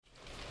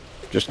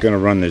Just going to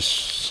run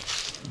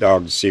this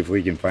dog to see if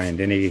we can find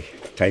any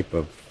type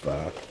of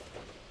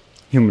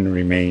human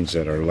remains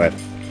that are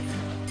left.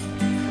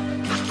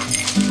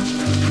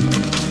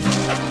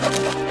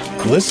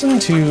 Listen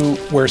to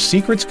Where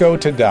Secrets Go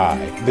to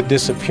Die, The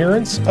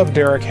Disappearance of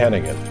Derek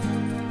Hennigan.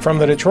 From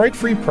the Detroit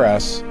Free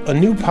Press, a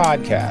new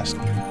podcast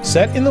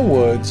set in the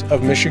woods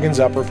of Michigan's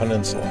Upper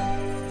Peninsula.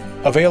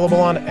 Available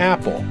on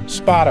Apple,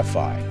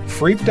 Spotify,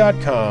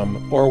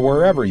 Freep.com, or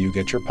wherever you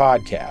get your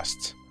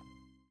podcasts.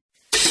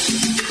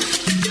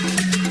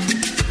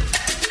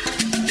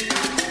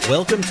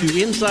 Welcome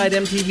to Inside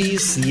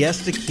MTV's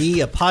Siesta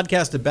Key, a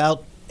podcast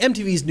about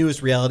MTV's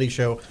newest reality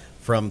show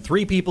from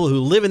three people who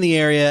live in the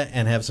area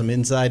and have some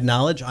inside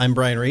knowledge. I'm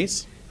Brian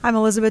Reese. I'm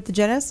Elizabeth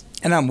DeGenis.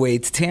 And I'm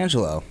Wade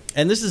Tangelo.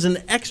 And this is an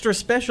extra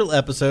special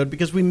episode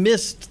because we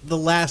missed the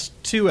last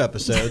two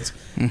episodes.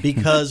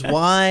 Because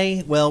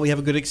why? Well, we have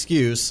a good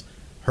excuse.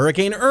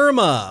 Hurricane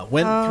Irma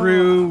went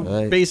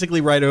through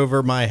basically right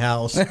over my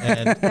house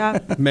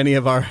and many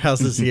of our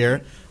houses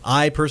here.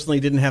 I personally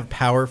didn't have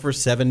power for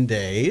 7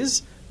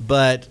 days,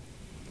 but,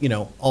 you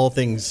know, all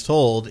things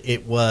told, could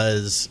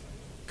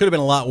have been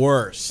a lot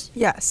worse.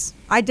 Yes.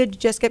 I did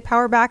just get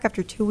power back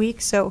after 2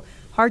 weeks, so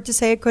hard to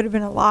say it could have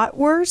been a lot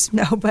worse.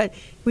 No, but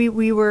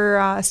we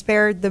were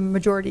spared the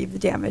majority of the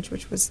damage,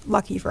 which was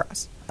lucky for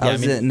us. I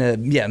was in a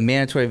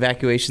mandatory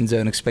evacuation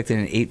zone expecting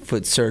an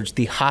 8-foot surge.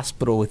 The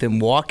hospital within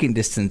walking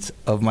distance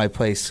of my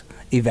place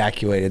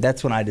evacuated.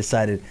 That's when I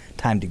decided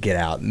time to get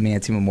out,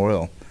 Manatee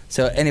Memorial.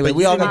 So anyway,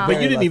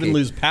 but you didn't even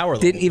lose power.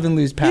 Didn't even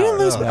lose power. You didn't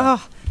lose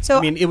power. So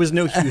I mean, it was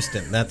no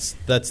Houston. That's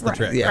the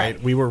trick,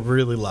 right? We were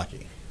really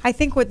lucky. I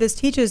think what this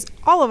teaches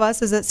all of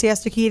us is that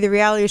Siesta Key, the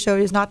reality show,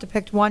 does not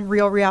depict one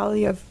real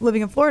reality of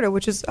living in Florida,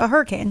 which is a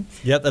hurricane.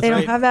 Yep, that's They right.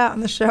 don't have that on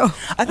the show.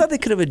 I thought they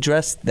could have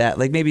addressed that,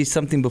 like maybe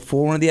something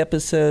before one of the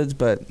episodes,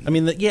 but... I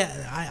mean,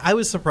 I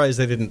was surprised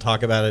they didn't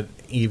talk about it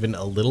even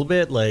a little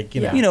bit, like,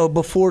 you know,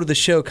 before the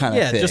show kind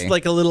of thing. Yeah, just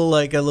like a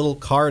little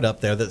card up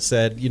there that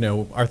said, you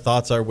know, our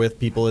thoughts are with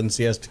people in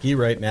Siesta Key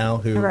right now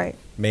who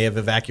may have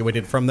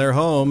evacuated from their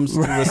homes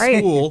to a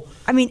school.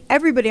 I mean,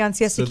 everybody on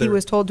Siesta Key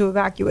was told to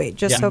evacuate,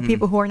 just so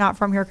people who are not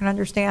from here can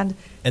understand.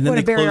 And then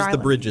they closed the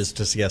Island. bridges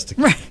to Siesta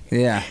Key. Right.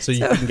 Yeah. So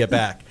you couldn't get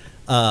back.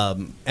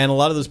 And a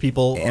lot of those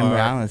people Amber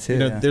Island too,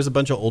 there's a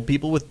bunch of old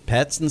people with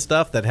pets and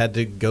stuff that had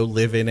to go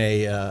live in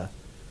a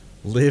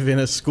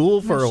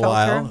school for a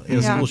while, in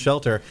a school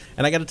shelter.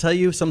 And I got to tell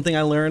you, something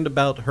I learned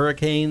about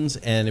hurricanes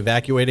and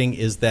evacuating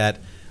is that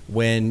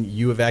when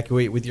you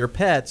evacuate with your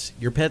pets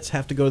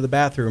have to go to the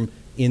bathroom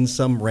in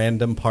some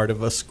random part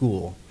of a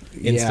school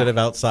instead of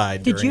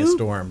outside during a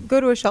storm. Did you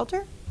go to a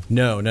shelter?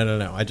 No.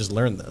 I just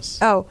learned this.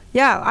 Oh,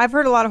 yeah. I've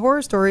heard a lot of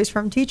horror stories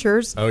from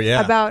teachers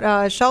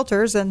about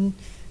shelters, and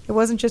it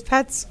wasn't just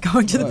pets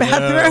going to the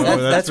bathroom.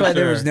 That's why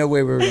there was no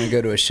way we were going to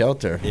go to a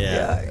shelter.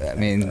 Yeah. I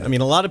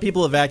mean, a lot of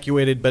people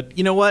evacuated, but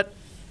you know what?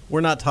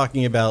 We're not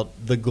talking about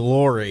the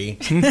glory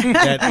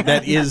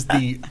that is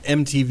the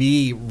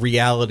MTV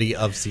reality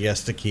of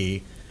Siesta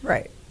Key.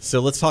 Right. So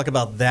let's talk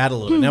about that a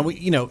little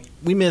bit. Now,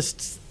 we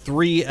missed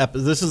 3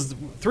 episodes. This is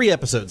 3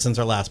 episodes since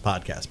our last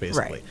podcast,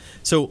 basically. Right.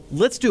 So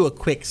let's do a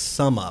quick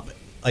sum up.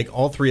 Like,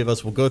 all 3 of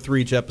us will go through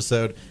each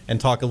episode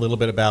and talk a little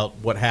bit about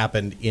what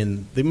happened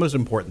in the most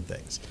important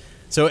things.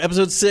 So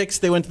episode 6,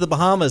 they went to the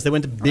Bahamas. They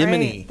went to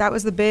Bimini. Right. That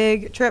was the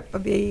big trip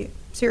of the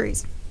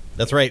series.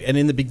 That's right. And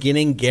in the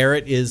beginning,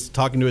 Garrett is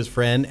talking to his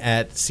friend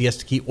at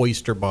Siesta Key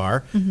Oyster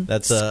Bar. Mm-hmm.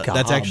 That's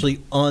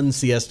actually on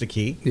Siesta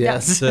Key.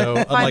 Yes. So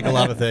unlike a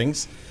lot of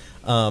things.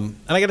 And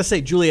I got to say,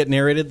 Juliet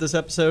narrated this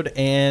episode,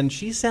 and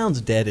she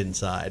sounds dead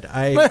inside.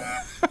 I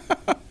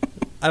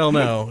don't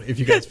know if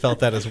you guys felt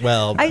that as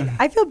well.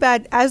 I feel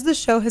bad. As the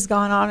show has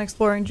gone on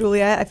exploring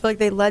Juliet, I feel like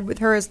they led with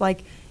her as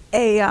like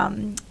a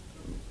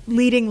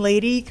leading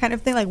lady kind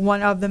of thing, like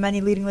one of the many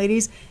leading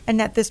ladies.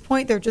 And at this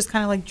point, they're just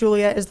kind of like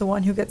Juliet is the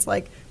one who gets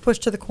like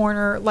pushed to the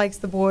corner, likes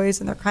the boys,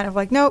 and they're kind of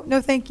like, no,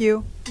 thank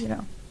you, you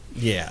know.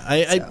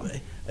 Yeah,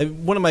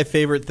 one of my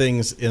favorite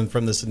things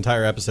from this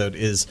entire episode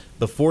is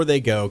before they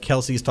go,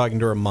 Kelsey's talking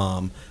to her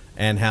mom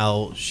and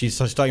how she's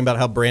talking about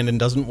how Brandon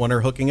doesn't want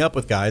her hooking up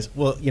with guys.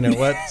 Well, you know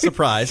what?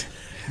 Surprise.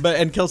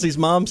 And Kelsey's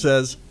mom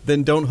says,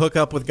 then don't hook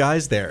up with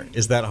guys there.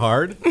 Is that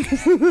hard?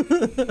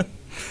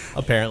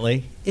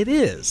 Apparently, it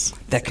is.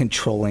 That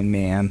controlling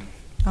man.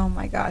 Oh,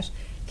 my gosh.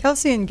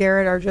 Kelsey and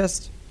Garrett are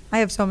just, I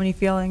have so many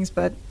feelings,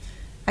 but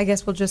I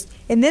guess we'll just,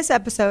 in this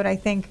episode, I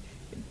think,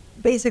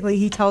 basically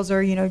he tells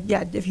her,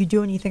 if you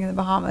do anything in the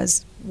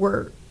Bahamas,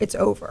 it's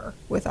over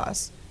with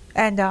us.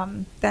 And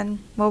then,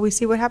 we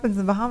see what happens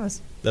in the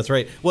Bahamas. That's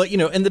right. Well,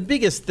 and the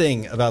biggest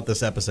thing about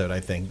this episode, I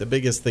think, the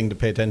biggest thing to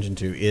pay attention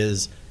to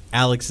is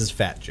Alex's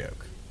fat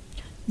joke.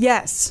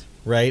 Yes.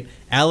 Right?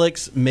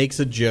 Alex makes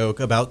a joke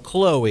about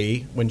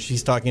Chloe when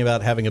she's talking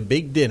about having a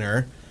big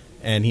dinner,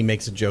 and he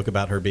makes a joke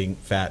about her being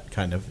fat,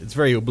 kind of. It's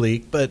very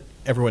oblique, but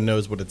everyone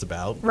knows what it's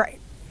about. Right.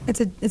 It's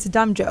a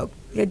dumb joke.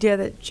 The idea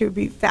that she would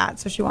be fat,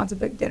 so she wants a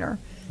big dinner.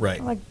 Right.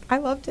 I'm like, I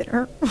love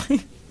dinner.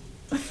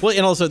 Well,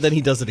 and also then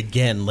he does it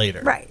again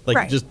later. Right. Like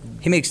right. just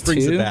he makes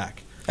brings 2? it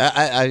back.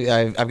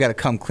 I've got to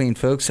come clean,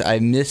 folks. I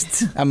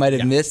might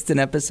have missed an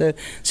episode.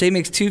 So he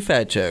makes 2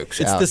 fat jokes.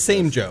 It's the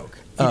same joke.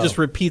 He just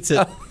repeats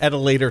it at a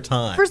later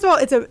time. First of all,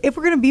 if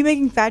we're going to be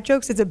making fat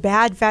jokes, it's a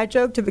bad fat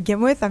joke to begin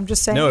with. I'm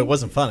just saying. No, it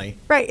wasn't funny.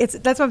 Right.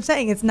 That's what I'm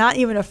saying. It's not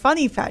even a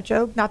funny fat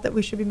joke. Not that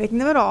we should be making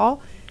them at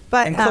all.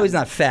 But and Chloe's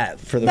not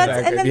fat for the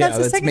record. And then that's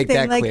the let's second make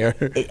thing. that clear.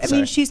 I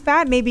mean, she's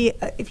fat. Maybe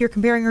if you're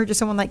comparing her to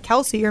someone like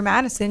Kelsey or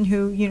Madison,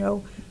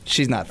 who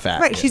she's not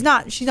fat. Right. She's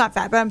not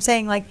fat. But I'm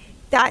saying like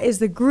that is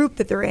the group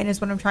that they're in. Is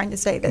what I'm trying to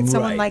say. That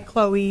someone like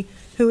Chloe,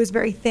 who is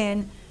very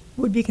thin,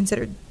 would be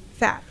considered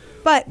fat.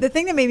 But the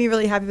thing that made me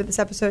really happy with this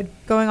episode,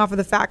 going off of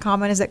the fat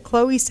comment, is that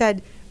Chloe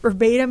said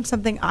verbatim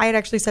something I had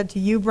actually said to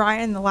you, Brian,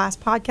 in the last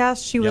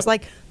podcast. She was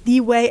like, the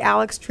way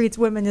Alex treats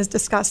women is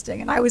disgusting.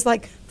 And I was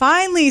like,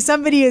 finally,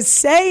 somebody is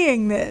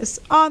saying this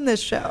on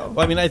this show.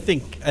 Well, I mean, I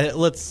think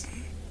let's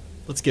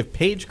give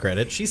Paige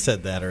credit. She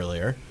said that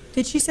earlier.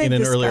 Did she say in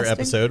an disgusting? earlier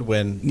episode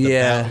when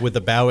with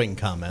the bowing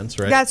comments,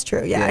 right? That's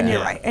true. Yeah,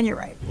 and you're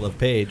right. Love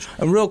Paige.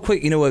 And real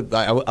quick, you know what?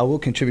 I will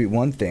contribute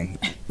one thing.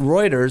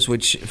 Reuters,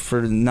 which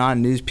for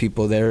non-news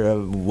people, they're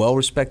well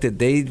respected.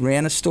 They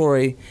ran a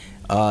story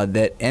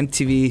that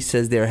MTV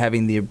says they're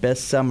having their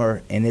best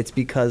summer, and it's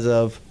because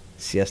of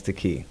Siesta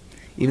Key.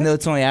 Even though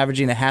it's only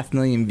averaging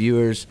 500,000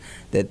 viewers,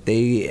 that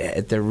they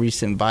at their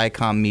recent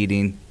Viacom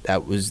meeting,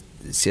 that was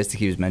Siesta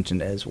Key was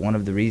mentioned as one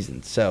of the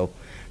reasons. So.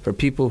 For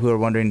people who are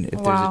wondering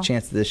if there's a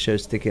chance of this show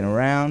sticking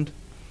around,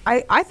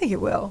 I think it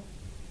will.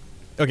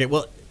 Okay,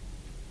 well,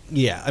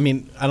 yeah. I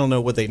mean, I don't know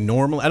what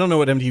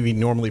MTV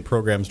normally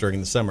programs during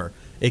the summer.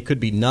 It could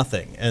be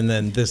nothing, and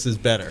then this is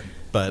better.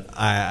 But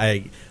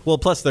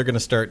plus they're going to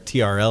start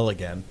TRL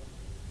again.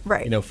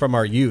 Right. From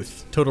our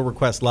youth, Total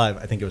Request Live.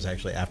 I think it was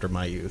actually after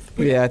my youth.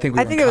 Yeah, I think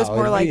it was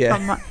more like.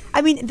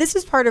 I mean, this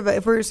is part of it.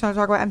 If we're just going to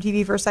talk about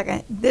MTV for a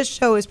second, this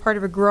show is part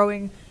of a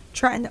growing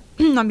trend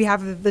on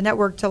behalf of the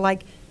network to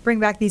bring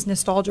back these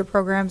nostalgia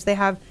programs. They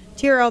have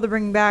TRL they're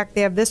bringing back.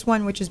 They have this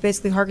one, which is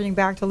basically harkening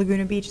back to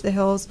Laguna Beach, The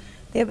Hills.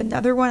 They have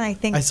another one, I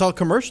think. I saw a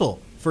commercial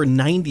for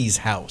 90s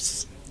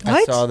House. What?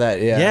 I saw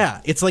that, yeah.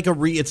 Yeah, it's like But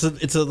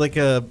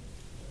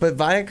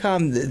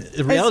Viacom,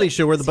 a reality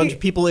show where a bunch of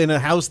people in a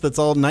house that's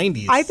all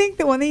 90s. I think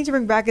the one they need to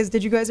bring back is,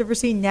 did you guys ever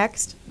see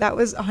Next? That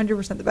was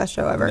 100% the best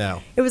show ever.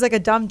 No. It was like a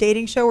dumb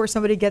dating show where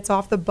somebody gets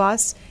off the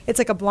bus. It's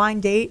like a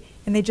blind date,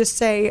 and they just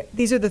say,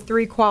 these are the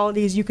 3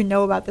 qualities you can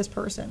know about this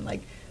person.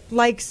 Like,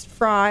 likes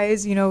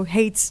fries,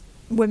 hates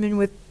women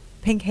with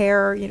pink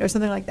hair,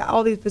 something like that.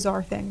 All these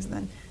bizarre things, and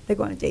then they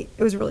go on a date.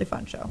 It was a really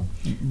fun show.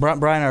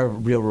 Brian, our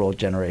real world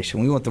generation.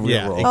 We want the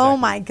real world. Exactly. Oh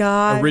my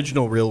god!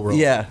 Original real world.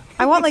 Yeah.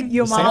 I want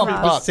Yo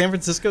Mama. Was San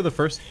Francisco the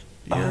first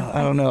year?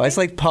 I don't know. It's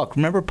like Puck.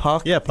 Remember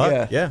Puck? Yeah,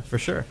 Puck. Yeah, for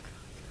sure.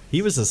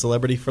 He was a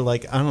celebrity for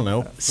 4.5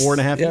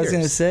 years. Yeah, I was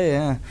going to say,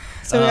 yeah.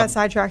 So we got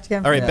sidetracked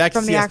again. All right, back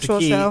from to the actual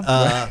Key. show.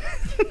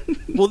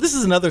 Well, this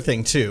is another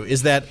thing too,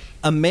 is that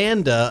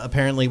Amanda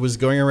apparently was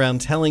going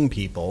around telling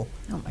people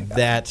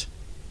that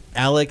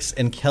Alex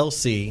and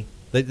Kelsey,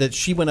 that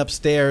she went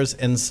upstairs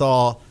and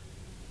saw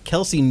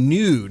Kelsey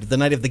nude the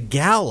night of the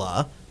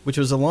gala, which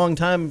was a long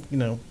time,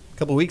 a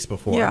couple weeks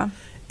before. Yeah.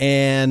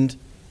 And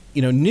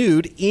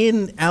nude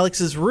in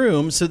Alex's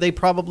room, so they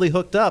probably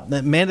hooked up.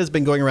 Amanda's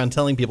been going around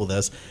telling people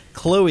this.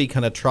 Chloe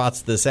kind of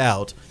trots this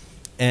out,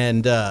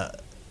 and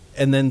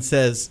then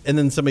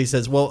somebody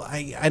says, "Well,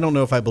 I don't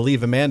know if I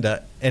believe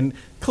Amanda." And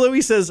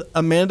Chloe says,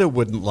 "Amanda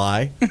wouldn't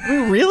lie."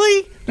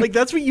 Really? Like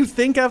that's what you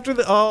think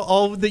after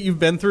all that you've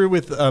been through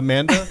with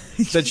Amanda,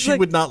 that she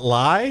would not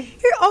lie?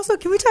 Here, also,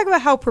 can we talk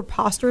about how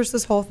preposterous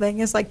this whole thing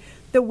is? Like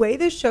the way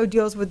this show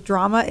deals with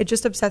drama, it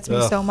just upsets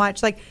me so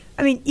much. Like,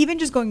 I mean, even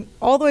just going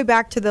all the way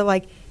back to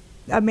the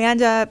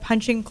Amanda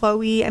punching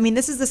Chloe. I mean,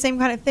 this is the same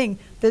kind of thing.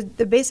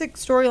 The basic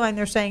storyline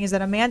they're saying is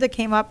that Amanda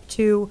came up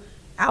to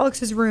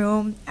Alex's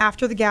room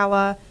after the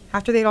gala,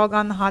 after they'd all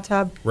gone in the hot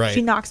tub. Right.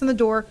 She knocks on the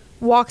door,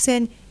 walks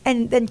in,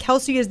 and then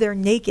Kelsey is there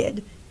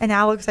naked, and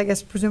Alex, I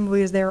guess,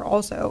 presumably is there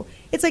also.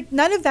 It's like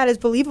none of that is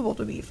believable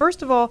to me.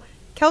 First of all,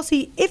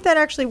 Kelsey, if that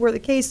actually were the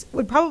case,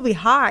 would probably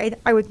hide,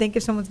 I would think,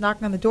 if someone's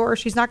knocking on the door.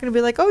 She's not going to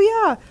be like, oh,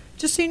 yeah,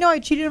 just so you know, I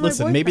cheated on my boyfriend.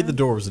 Listen, maybe the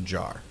door was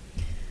ajar.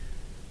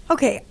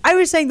 Okay, I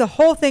was saying the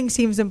whole thing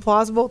seems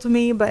implausible to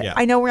me, but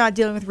I know we're not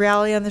dealing with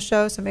reality on the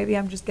show, so maybe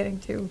I'm just getting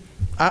too...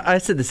 I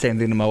said the same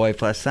thing to my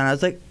wife last night. I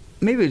was like,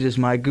 maybe it's just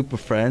my group of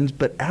friends,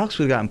 but Alex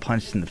would have gotten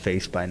punched in the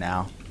face by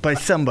now. By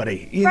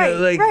somebody.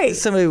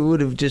 Somebody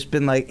would have just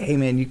been like, hey,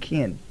 man, you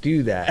can't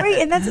do that. Right,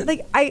 and that's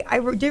like, I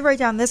did write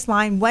down this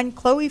line, when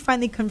Chloe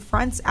finally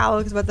confronts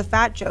Alex about the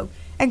fat joke,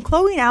 and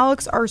Chloe and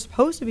Alex are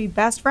supposed to be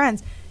best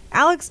friends.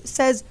 Alex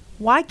says,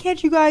 why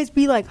can't you guys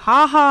be like,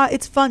 ha,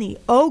 it's funny.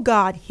 Oh,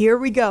 God, here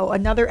we go.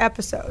 Another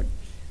episode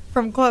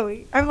from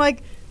Chloe. I'm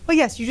like, well,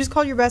 yes, you just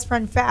called your best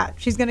friend fat.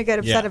 She's going to get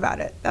upset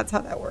about it. That's how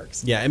that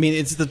works. Yeah, I mean,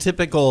 it's the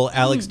typical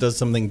Alex does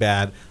something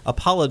bad,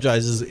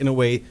 apologizes in a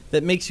way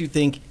that makes you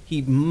think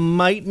he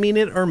might mean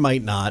it or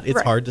might not.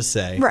 It's hard to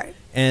say. Right.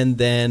 And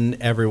then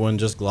everyone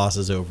just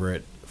glosses over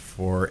it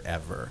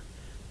forever.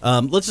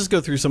 Let's just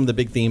go through some of the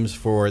big themes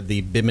for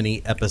the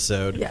Bimini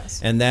episode.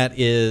 Yes. And that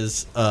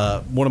is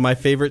one of my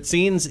favorite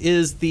scenes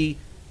is the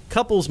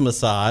couples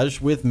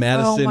massage with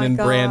Madison my and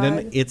God.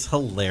 Brandon. It's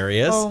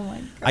hilarious. Oh my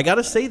God. I got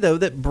to say, though,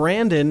 that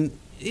Brandon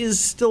is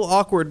still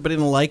awkward, but in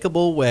a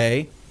likable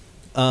way.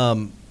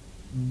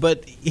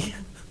 But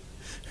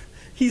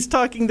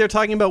they're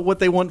talking about what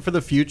they want for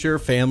the future,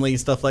 family,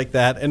 stuff like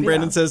that. And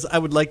Brandon says, I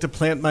would like to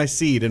plant my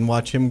seed and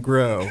watch him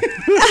grow.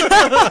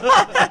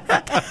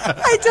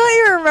 I don't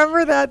even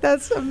remember that.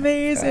 That's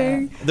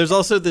amazing. There's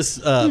also this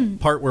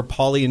part where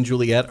Paulie and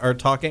Juliet are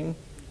talking,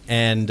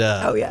 and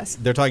Oh, yes.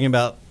 they're talking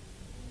about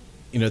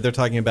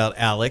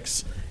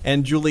Alex,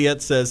 and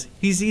Juliet says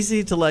he's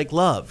easy to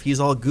love. He's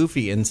all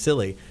goofy and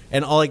silly,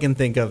 and all I can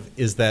think of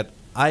is that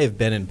I have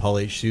been in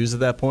Paulie's shoes at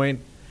that point,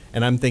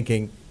 and I'm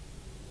thinking,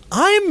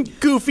 I'm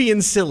goofy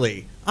and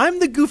silly. I'm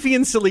the goofy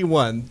and silly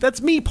one.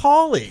 That's me,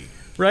 Paulie.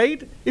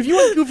 Right? If you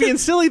want goofy and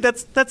silly,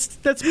 that's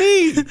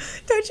me.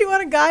 Don't you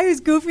want a guy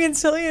who's goofy and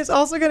silly and is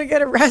also going to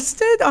get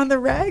arrested on the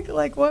reg?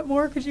 Like, what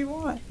more could you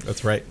want?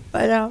 That's right.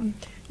 But no.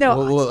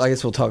 Well, I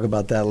guess we'll talk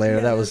about that later.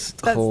 Yeah, That was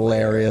that's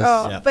hilarious.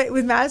 Oh, Yeah. But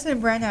with Madison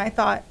and Brandon,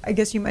 I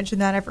guess you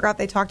mentioned that. I forgot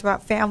they talked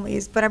about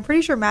families, but I'm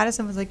pretty sure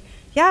Madison was like,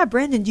 yeah,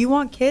 Brandon, do you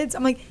want kids?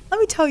 I'm like, let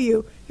me tell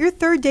you, your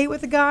third date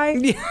with a guy,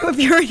 if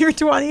you're in your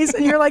 20s,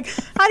 and you're like,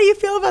 how do you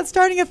feel about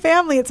starting a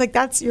family? It's like,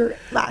 that's your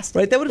last.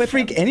 Right? That would with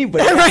freak him.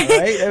 anyboody out, right?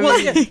 I mean, Well,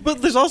 yeah, but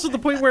there's also the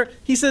point where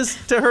he says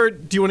to her,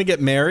 "Do you want to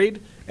get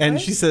married?" And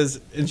What? she says,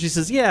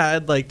 "Yeah,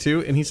 I'd like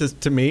to." And he says,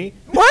 "To me?"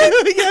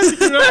 What? Yes,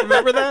 you don't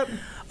remember that?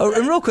 Oh,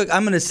 and real quick,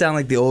 I'm going to sound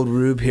like the old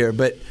Rube here,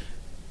 but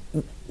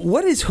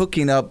what is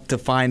hooking up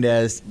defined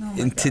as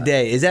in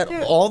today? Is that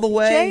Dude, all the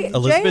way? Jay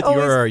Elizabeth,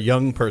 always- you're a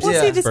young person.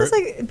 Well, see, this expert.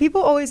 is like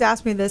people always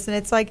ask me this, and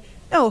it's like,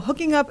 no,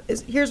 hooking up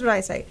is. Here's what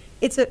I say: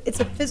 it's a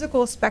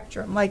physical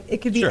spectrum. Like it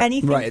could be Sure.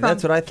 anything Right, from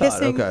that's what I thought,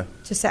 kissing okay.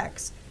 to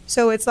sex.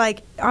 So it's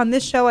like on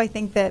this show, I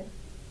think that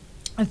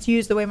it's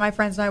used the way my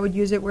friends and I would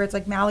use it, where it's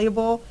like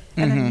malleable.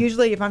 And Mm-hmm. then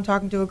usually, if I'm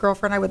talking to a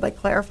girlfriend, I would like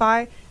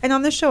clarify. And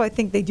on this show, I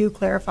think they do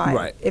clarify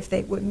Right. if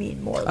they would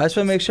mean more. I just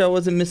want to make sure I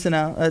wasn't missing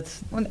out.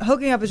 That's When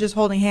hooking up is just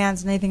holding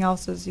hands, and anything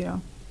else is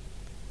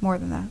more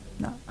than that.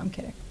 No, I'm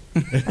kidding.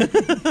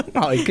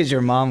 because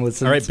your mom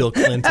was. All right, Bill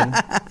Clinton.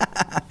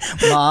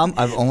 Mom,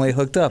 I've only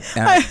hooked up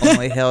and I've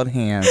only held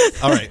hands.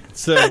 All right,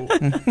 so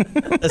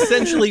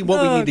essentially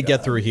what we need to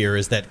get through here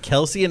is that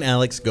Kelsey and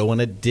Alex go on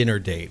a dinner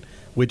date,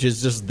 which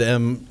is just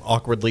them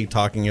awkwardly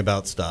talking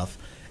about stuff.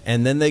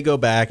 And then they go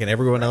back and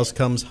everyone else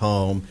comes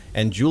home.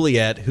 And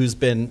Juliet, who's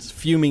been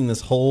fuming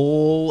this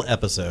whole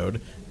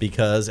episode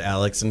because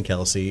Alex and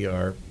Kelsey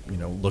are,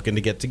 looking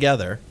to get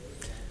together,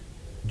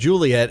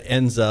 Juliet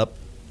ends up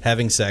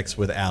having sex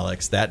with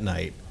Alex that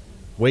night,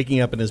 waking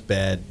up in his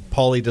bed.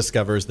 Paulie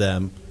discovers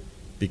them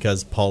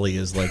because Paulie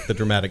is like the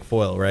dramatic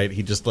foil, right?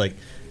 He just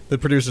the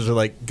producers are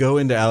like, go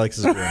into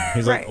Alex's room.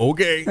 He's like, Right.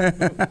 okay.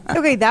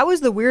 Okay, that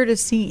was the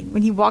weirdest scene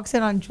when he walks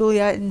in on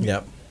Juliet and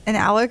Yep. and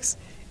Alex,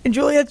 and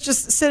Juliet's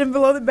just sitting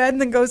below the bed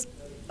and then goes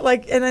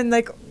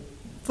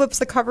flips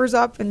the covers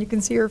up and you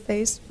can see her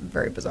face.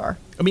 Very bizarre.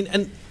 I mean,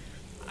 and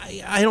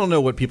I don't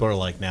know what people are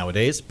like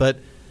nowadays, but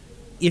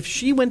if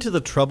she went to the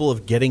trouble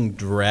of getting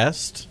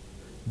dressed,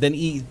 then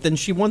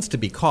she wants to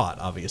be caught,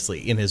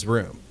 obviously, in his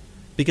room.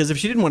 Because if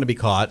she didn't want to be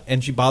caught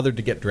and she bothered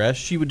to get dressed,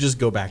 she would just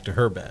go back to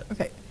her bed.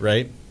 Okay.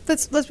 Right?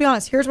 Let's be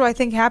honest. Here's what I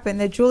think happened: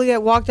 that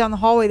Juliet walked down the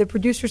hallway. The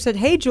producer said,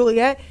 "Hey,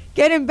 Juliet,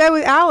 get in bed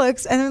with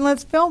Alex, and then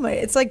let's film it."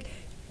 It's like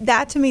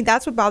that to me.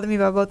 That's what bothered me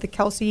about both the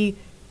Kelsey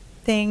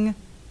thing,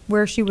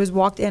 where she was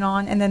walked in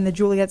on, and then the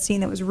Juliet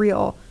scene that was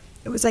real.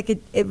 It was like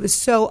it was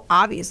so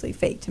obviously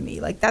fake to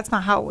me. Like that's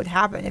not how it would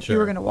happen if you were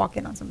Sure. going to walk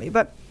in on somebody.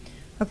 But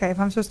okay, if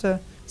I'm supposed to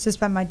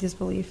suspend my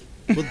disbelief.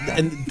 Well,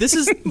 and this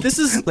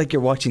is Like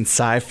you're watching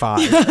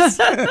sci-fi.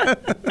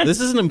 this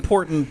is an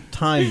important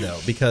time though,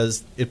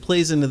 because it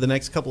plays into the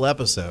next couple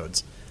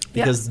episodes.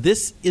 Because Yes.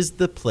 this is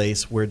the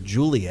place where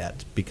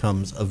Juliet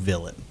becomes a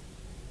villain.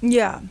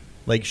 Yeah.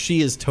 Like she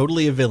is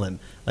totally a villain.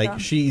 Like Yeah.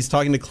 she's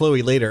talking to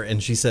Chloe later,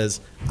 and she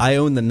says, "I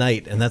own the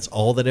night, and that's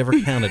all that ever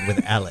counted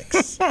with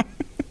Alex."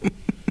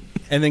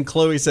 And then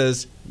Chloe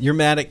says, "You're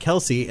mad at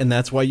Kelsey, and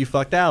that's why you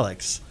fucked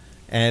Alex."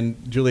 And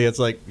Juliet's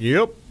like,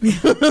 "Yep."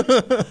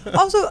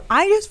 Also,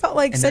 I just felt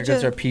like And there such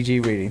goes a our PG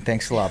reading.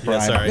 Thanks a lot,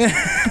 Yeah, Brian.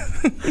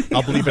 sorry.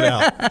 I'll bleep it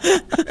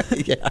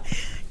out. Yeah.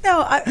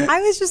 No,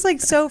 I was just like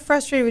so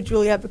frustrated with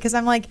Juliet because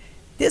I'm like,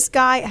 this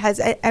guy has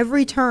at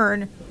every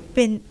turn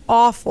been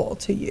awful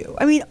to you.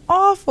 I mean,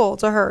 awful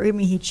to her. I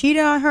mean, he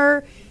cheated on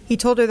her. He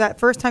told her that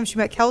first time she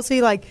met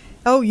Kelsey, like,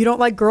 oh, you don't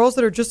like girls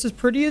that are just as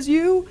pretty as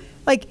you?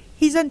 Like,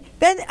 he's done.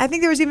 Then I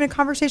think there was even a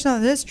conversation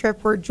on this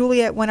trip where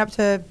Juliet went up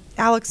to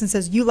Alex and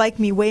says, you like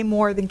me way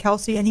more than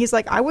Kelsey. And he's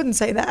like, I wouldn't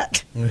say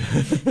that.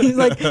 He's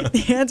like,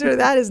 the answer to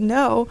that is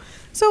no.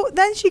 So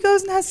then she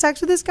goes and has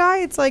sex with this guy.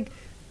 It's like,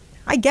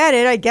 I get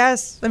it, I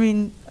guess. I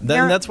mean,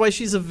 Then that's why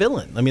she's a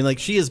villain. I mean, like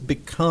she has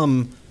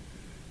become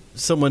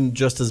someone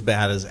just as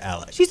bad as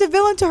Alex. she's a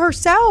villain to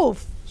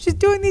herself. She's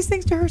doing these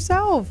things to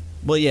herself.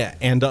 Well, yeah,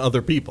 and to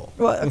other people.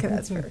 Well, okay,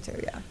 that's fair too.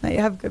 Yeah, no, you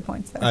have good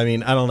points there. I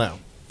mean, I don't know.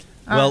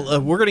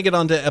 Well, we're going to get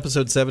on to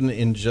episode 7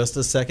 in just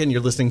a second.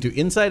 You're listening to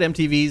Inside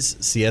MTV's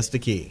Siesta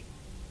Key.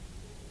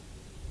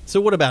 So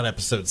what about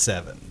episode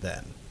 7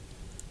 then?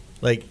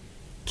 Like,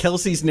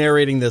 Kelsey's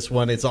narrating this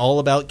one. It's all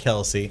about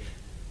Kelsey.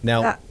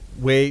 Now,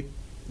 wait,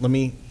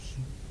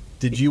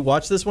 did you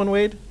watch this one,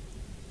 Wade?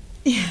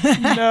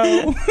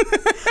 No.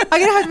 I'm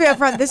gonna have to be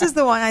upfront. This is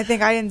the one I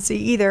think I didn't see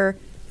either.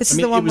 This is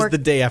the one it was where the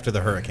day after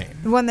the hurricane.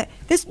 the one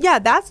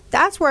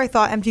that's where I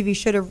thought MTV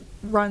should have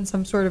run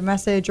some sort of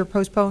message or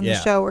postponed the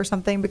show or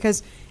something,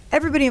 because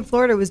everybody in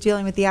Florida was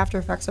dealing with the after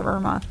effects of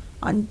Irma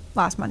on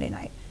last Monday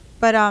night.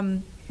 But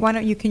why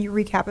don't you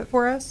recap it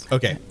for us?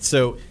 Okay,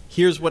 so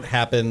here's what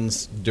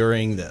happens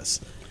during this.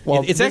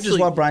 Well, it's this actually is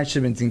while Brian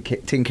should have been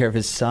taking care of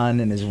his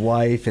son and his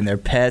wife and their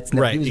pets. And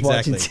right. He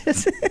was Exactly.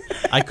 watching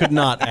I could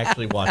not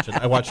actually watch it.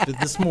 I watched it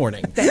this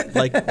morning,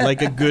 like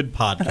a good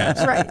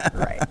podcast.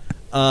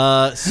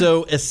 Right.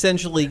 So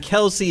essentially,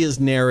 Kelsey is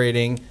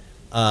narrating.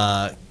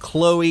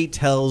 Chloe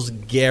tells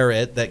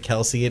Garrett that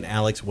Kelsey and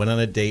Alex went on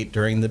a date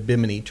during the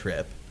Bimini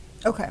trip.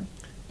 Okay.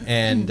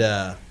 And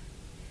and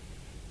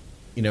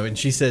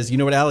she says, you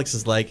know what Alex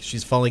is like?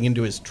 She's falling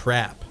into his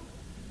trap.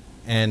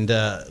 And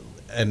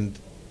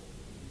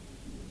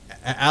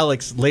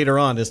Alex later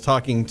on is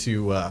talking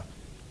to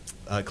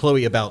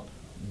Chloe about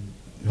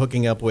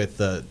hooking up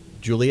with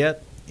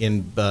Juliet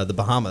in the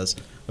Bahamas.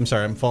 I'm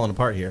sorry, I'm falling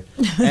apart here.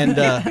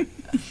 And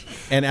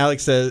and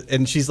Alex says,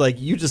 and she's like,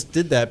 you just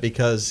did that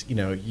because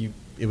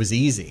it was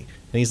easy.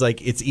 And he's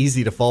like, it's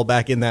easy to fall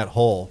back in that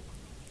hole.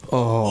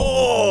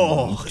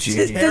 Does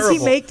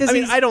he make?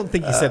 I don't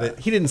think he said it.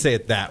 He didn't say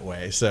it that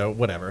way. So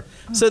whatever.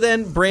 So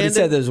then Brandon he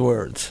said those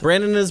words.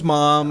 Brandon and his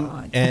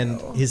mom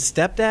and his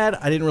stepdad.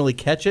 I didn't really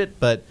catch it,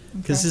 but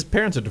because his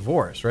parents are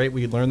divorced, right?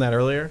 We learned that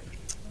earlier.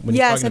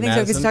 Yes, I think so.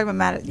 Because he's talking about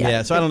Madison.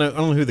 Yeah. So I don't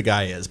know who the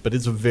guy is, but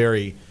it's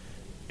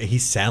he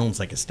sounds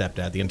like a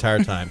stepdad the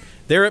entire time.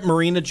 They're at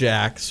Marina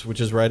Jack's, which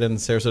is right in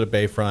Sarasota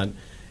Bayfront,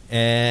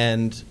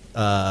 and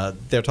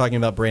they're talking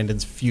about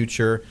Brandon's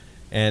future.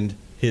 And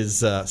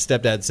his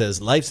stepdad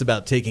says, life's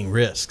about taking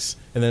risks.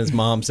 And then his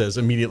mom says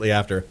immediately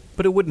after,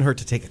 but it wouldn't hurt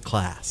to take a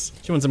class.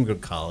 She wants him to go to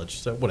college,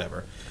 so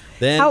whatever.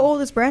 Then, how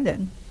old is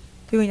Brandon?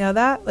 Do we know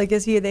that? Like,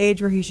 is he at the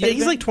age where he should Yeah,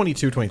 he's like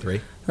 22,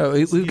 23. Oh,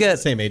 we've He's got the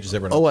same age as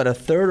everyone else. Oh, what, a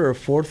third or a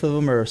fourth of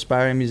them are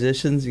aspiring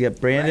musicians? You got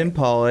Brandon,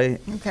 Pauly.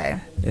 Okay.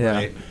 Yeah.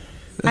 Right.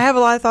 I have a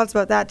lot of thoughts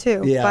about that,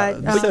 too. Yeah,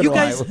 But, so You do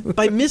guys, I.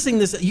 by missing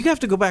this, you have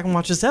to go back and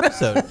watch this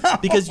episode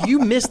because you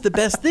missed the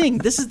best thing.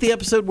 This is the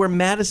episode where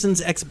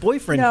Madison's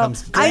ex-boyfriend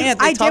comes. Grant,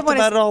 they talked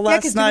about it all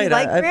last 'cause night. Do we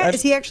like Grant? I've-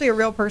 Is he actually a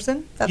real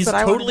person? That's He's what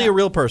I wanna totally know. a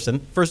real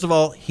person. First of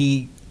all,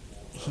 he's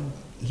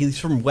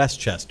from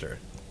Westchester,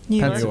 New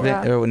York,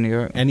 Pennsylvania, yeah. or New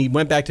York. and he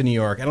went back to New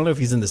York. I don't know if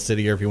he's in the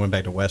city or if he went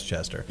back to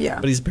Westchester. Yeah.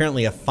 But he's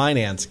apparently a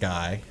finance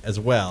guy as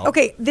well.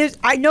 Okay, there's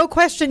no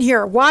question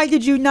here. Why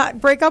did you not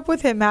break up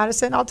with him,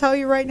 Madison? I'll tell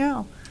you right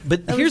now.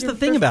 But That was here's your the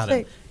thing first about him.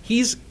 mistake.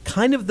 He's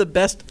kind of the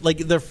best. Like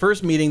their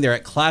first meeting, they're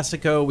at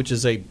Classico, which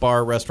is a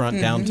bar restaurant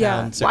downtown.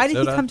 Yeah. Sarasota. Why did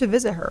he come to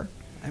visit her?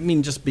 I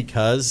mean, just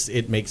because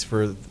it makes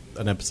for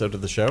an episode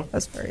of the show.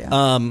 That's fair,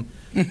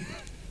 yeah.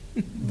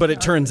 But it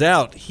turns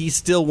out he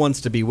still wants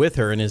to be with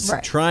her and is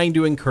Right. trying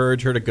to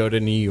encourage her to go to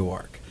New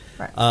York.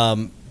 Right.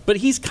 But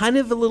he's kind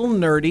of a little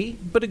nerdy,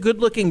 but a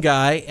good-looking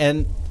guy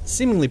and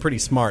seemingly pretty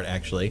smart,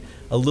 actually.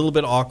 A little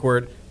bit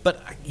awkward,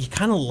 but you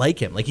kind of like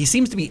him. Like he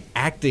seems to be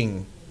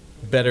acting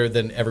better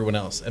than everyone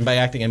else, and by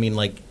acting I mean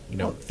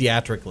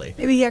theatrically.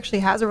 Maybe he actually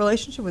has a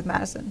relationship with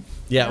Madison.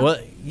 Yeah, well,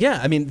 yeah.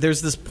 I mean,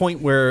 there's this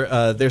point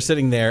where they're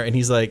sitting there, and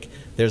he's like,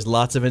 "There's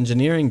lots of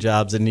engineering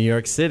jobs in New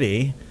York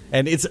City,"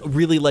 and it's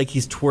really like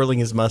he's twirling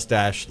his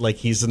mustache, like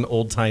he's an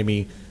old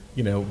timey,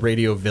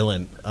 radio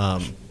villain.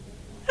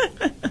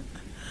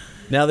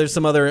 Now, there's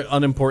some other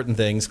unimportant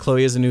things.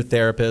 Chloe is a new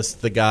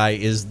therapist. The guy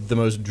is the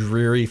most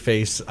dreary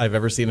face I've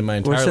ever seen in my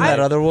entire Worse life. than that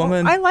other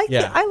woman? I like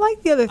Yeah. I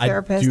like the other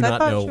therapist. I do I not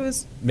thought know. she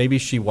was. Maybe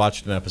she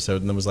watched an episode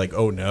and then was like,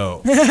 "Oh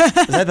no."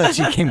 'Cause I thought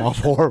she came off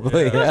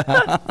horribly.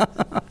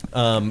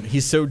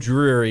 He's so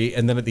dreary,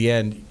 and then at the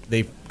end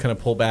they kind of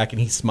pull back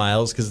and he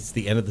smiles because it's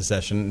the end of the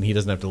session and he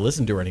doesn't have to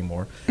listen to her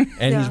anymore.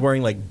 And he's Yeah.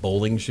 wearing like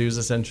bowling shoes,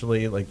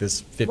 essentially, like this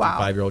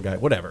 55-year-old guy.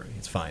 Whatever,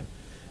 it's fine.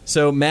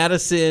 So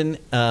Madison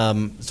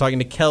is talking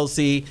to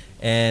Kelsey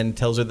and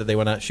tells her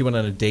that she went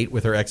on a date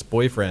with her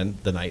ex-boyfriend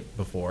the night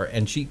before,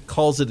 and she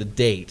calls it a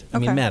date. I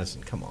mean, Okay.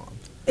 Madison, come on.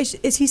 Is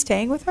he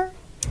staying with her?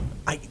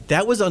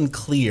 That was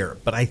unclear,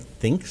 but I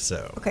think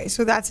so. Okay,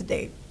 so that's a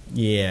date.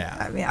 Yeah.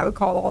 I mean, I would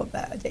call all of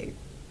that a date.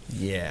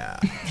 Yeah.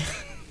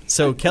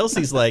 So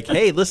Kelsey's like,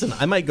 "Hey, listen,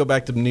 I might go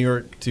back to New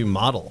York to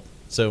model.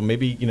 So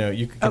maybe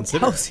you could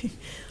consider." Kelsey.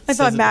 I Says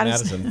thought it to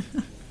Madison.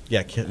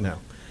 Yeah, no.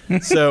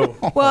 So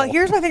Well,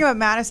 here's my thing about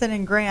Madison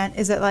and Grant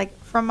is that, like,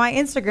 from my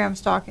Instagram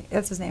stalking,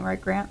 that's his name,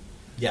 right, Grant?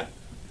 yeah,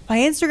 My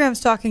Instagram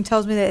stalking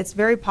tells me that it's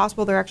very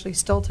possible they're actually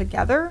still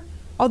together.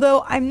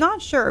 Although I'm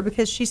not sure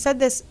because she said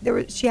this.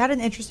 She had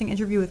an interesting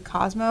interview with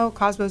Cosmo.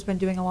 Cosmo's been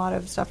doing a lot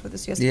of stuff with the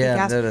CSP Yeah,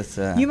 cast. noticed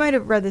that. You might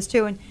have read this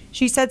too, and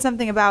she said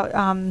something about,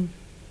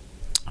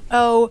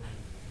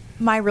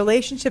 my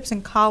relationships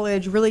in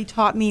college really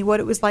taught me what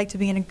it was like to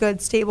be in a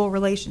good, stable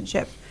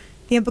relationship.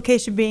 The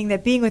implication being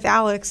that being with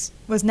Alex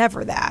was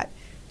never that.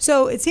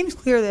 So it seems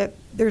clear that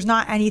there's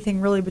not anything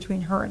really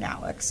between her and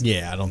Alex.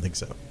 Yeah, I don't think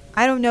so.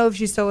 I don't know if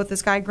she's still with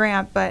this guy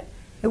Grant, but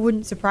it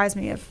wouldn't surprise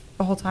me if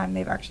the whole time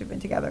they've actually been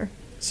together.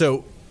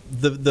 So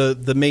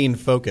the main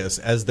focus,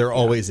 as there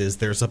always is,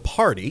 there's a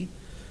party,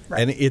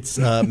 Right. and it's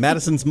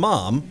Madison's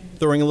mom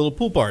throwing a little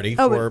pool party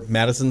for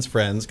Madison's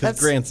friends because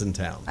Grant's in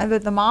town. I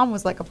bet the mom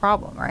was like a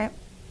problem, right?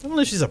 I don't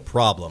know if she's a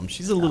problem.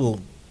 She's a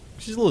little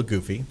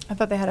goofy. I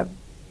thought they had a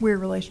weird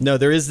relationship. No,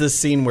 there is this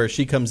scene where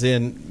she comes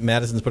in,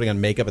 Madison's putting on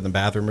makeup in the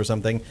bathroom or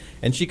something,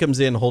 and she comes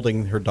in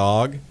holding her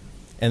dog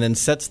and then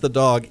sets the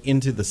dog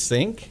into the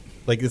sink.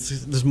 Like,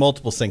 there's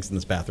multiple sinks in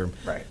this bathroom.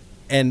 Right.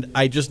 And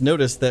I just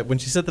noticed that when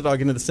she set the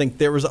dog into the sink,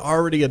 there was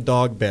already a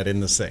dog bed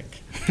in the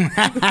sink.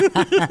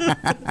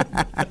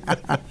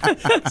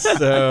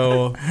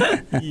 So,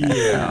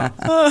 yeah.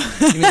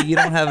 You mean you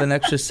don't have an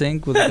extra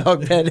sink with a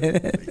dog bed in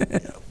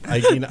it? I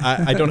mean,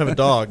 I don't have a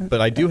dog,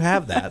 but I do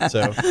have that.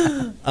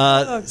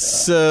 So,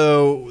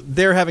 so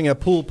they're having a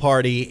pool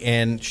party,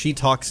 and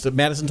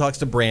Madison talks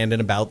to Brandon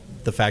about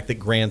the fact that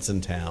Grant's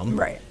in town,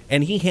 Right.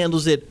 And he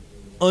handles it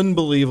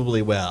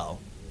unbelievably well.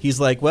 He's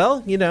like,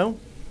 well,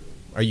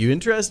 are you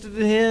interested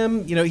in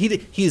him?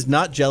 He's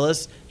not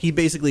jealous. He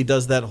basically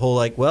does that whole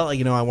like, well,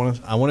 I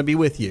want to be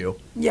with you.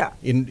 Yeah.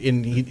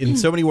 In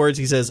so many words,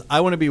 he says,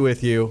 I want to be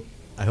with you.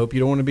 I hope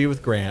you don't want to be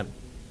with Grant.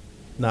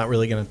 Not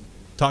really going to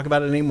talk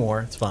about it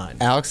anymore. It's fine.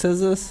 Alex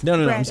says this? No,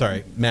 I'm Brandon.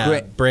 sorry.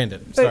 Grant.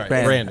 Brandon. Sorry,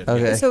 Brandon.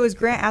 Okay. So was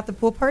Grant at the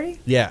pool party?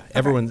 Yeah,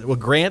 everyone. Well,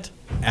 Grant,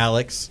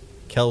 Alex,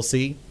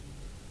 Kelsey,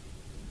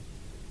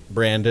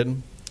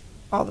 Brandon,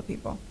 All the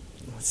people.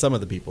 some of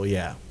the people,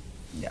 yeah.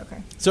 Yeah,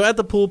 okay. So at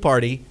the pool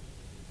party,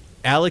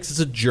 Alex is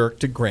a jerk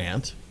to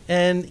Grant,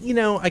 and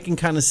I can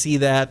kind of see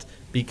that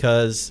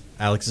because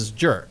Alex is a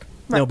jerk.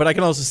 Right. No, but I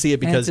can also see it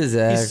because And it's his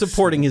ex. he's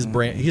supporting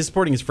he's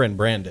supporting his friend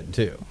Brandon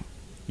too.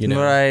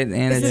 Right, and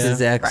it's Yeah.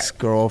 his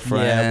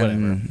ex-girlfriend. Yeah,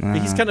 whatever.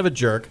 But he's kind of a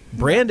jerk.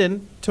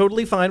 Brandon,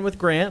 totally fine with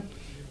Grant.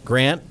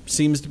 Grant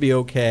seems to be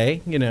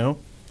okay,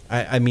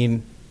 I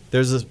mean,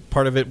 there's a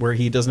part of it where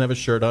he doesn't have a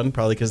shirt on,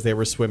 probably because they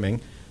were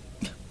swimming.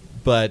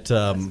 But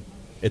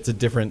it's a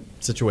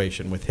different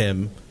situation with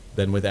him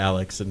than with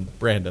Alex and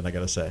Brandon, I got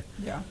to say,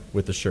 Yeah.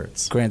 with the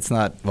shirts. Grant's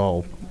not,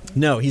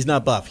 No, he's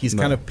not buff. He's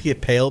No. kind of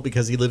pale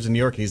because he lives in New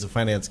York and he's a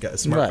finance guy, a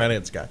smart Right.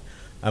 finance guy.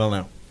 I don't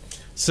know.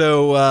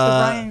 So,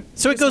 Brian,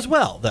 so it goes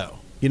well, though,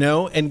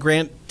 and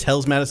Grant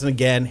tells Madison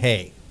again,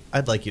 hey,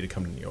 I'd like you to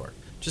come to New York.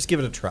 Just give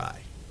it a try.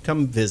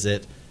 Come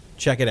visit.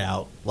 Check it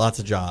out. Lots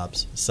of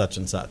jobs, such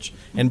and such.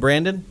 And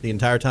Brandon, the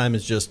entire time,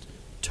 is just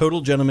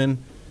total gentleman,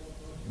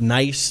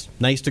 nice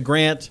to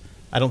Grant.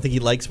 I don't think he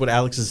likes what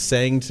Alex is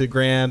saying to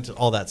Grant,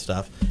 all that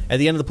stuff. At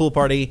the end of the pool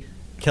party,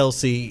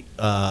 Kelsey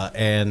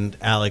and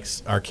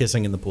Alex are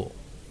kissing in the pool.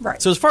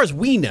 Right. So as far as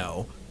we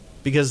know,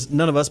 because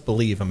none of us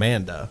believe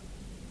Amanda,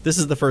 this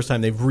is the first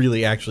time they've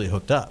really actually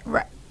hooked up.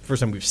 Right.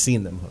 First time we've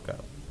seen them hook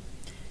up.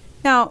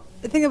 Now,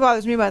 the thing that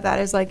bothers me about that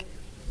is, like,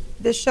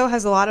 this show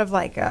has a lot of,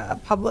 like,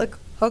 public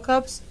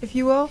hookups, if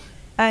you will,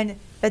 and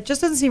that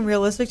just doesn't seem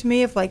realistic to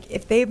me.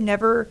 If they've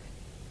never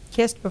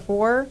kissed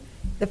before,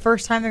 the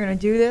first time they're going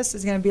to do this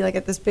is going to be, like,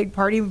 at this big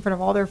party in front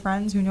of all their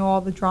friends who know all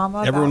the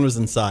drama. Everyone was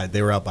inside.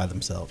 They were out by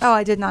themselves. Oh,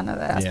 I did not know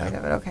that aspect Yeah.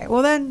 of it. Okay.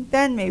 Well, then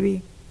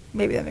maybe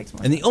that makes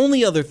more And sense. the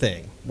only other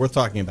thing worth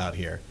talking about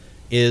here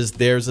is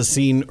there's a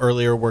scene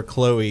earlier where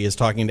Chloe is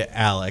talking to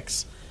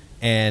Alex,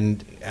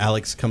 and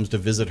Alex comes to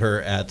visit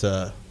her at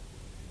the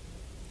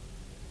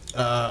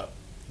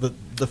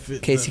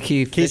Casey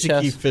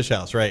Keith Fish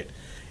House, right?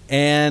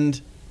 And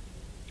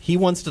he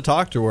wants to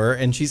talk to her,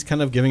 and she's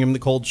kind of giving him the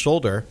cold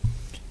shoulder,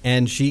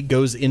 and she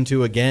goes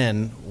into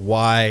again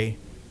why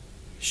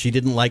she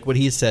didn't like what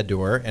he said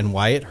to her and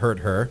why it hurt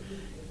her.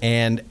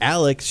 And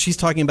Alex, she's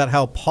talking about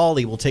how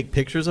Paulie will take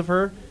pictures of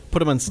her, put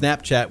them on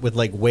Snapchat with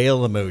like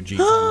whale emojis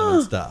on them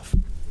and stuff.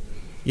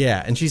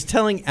 Yeah, and she's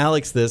telling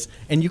Alex this,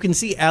 and you can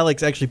see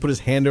Alex actually put his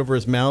hand over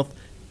his mouth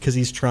because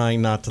he's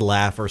trying not to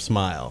laugh or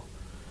smile.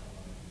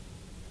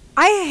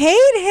 I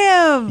hate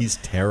him. He's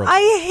terrible. I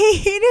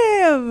hate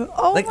him.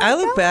 Oh, Like, my I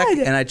look back God.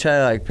 and I try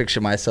to, like,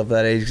 picture myself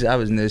that age 'cause I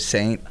was no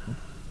saint.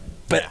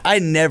 But I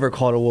never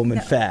called a woman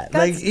fat.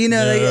 Like, that's-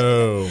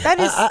 No. that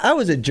is I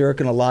was a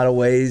jerk in a lot of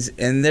ways,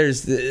 and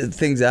there's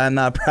things that I'm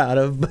not proud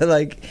of. But,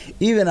 like,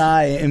 even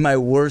I, in my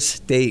worst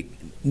state,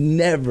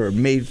 never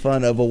made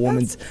fun of a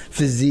woman's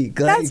physique.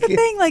 that's the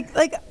thing.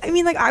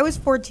 Like I was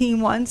 14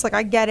 once. Like,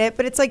 I get it,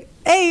 but it's like,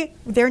 A,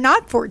 they're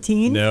not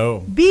 14.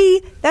 No.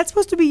 B, that's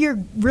supposed to be your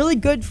really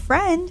good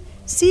friend.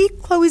 C,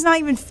 Chloe's not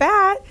even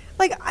fat.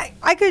 Like,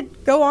 I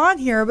could go on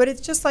here, but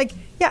it's just like,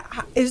 yeah,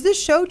 is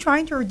this show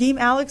trying to redeem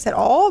Alex at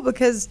all?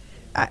 Because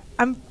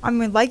I'm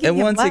liking And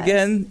him once less.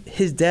 again,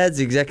 his dad's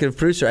the executive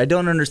producer. I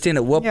don't understand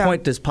at what Yeah.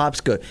 point does Pops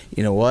go,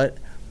 you know what?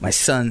 My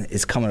son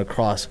is coming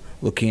across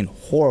looking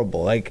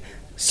horrible. Like,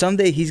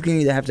 someday he's going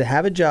to either have to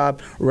have a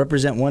job or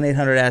represent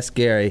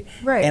 1-800-ASK-GARY.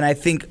 Right. And I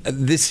think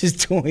this is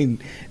doing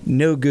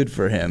no good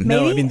for him. No,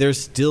 I Maybe- mean,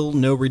 there's still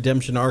no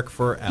redemption arc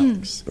for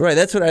Alex. Right,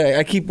 that's what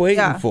I keep waiting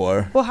Yeah.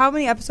 for. Well, how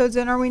many episodes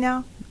in are we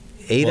now?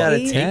 8 out of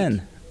Eight?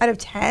 10. Out of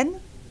 10?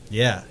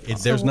 Yeah,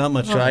 there's not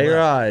much. Dry time your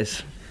left.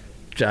 eyes.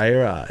 Dry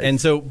your eyes. And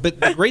so, but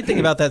the great thing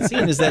about that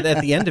scene is that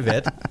at the end of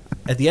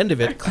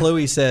it,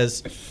 Chloe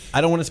says,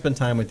 "I don't want to spend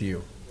time with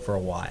you for a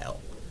while,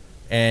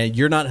 and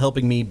you're not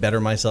helping me better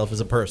myself as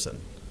a person."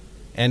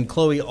 And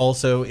Chloe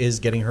also is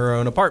getting her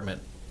own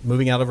apartment,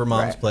 moving out of her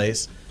mom's Right.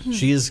 place.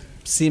 She is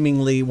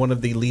seemingly one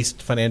of the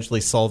least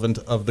financially solvent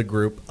of the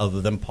group, other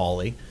than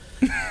Polly,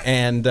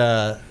 and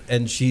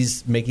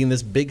she's making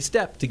this big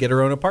step to get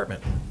her own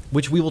apartment,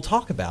 which we will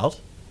talk about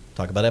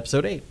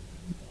episode 8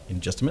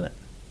 in just a minute.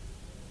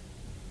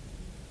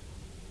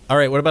 All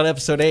right, what about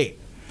episode 8?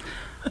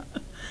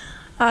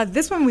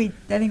 This one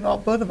I think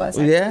both of us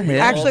Yeah.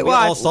 actually we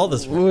all watched. saw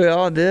this one. We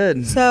all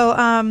did.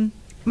 So,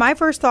 my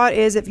first thought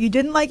is if you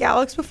didn't like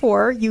Alex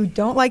before, you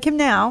don't like him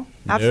now.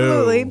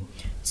 Absolutely. No.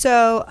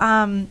 So,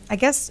 I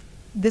guess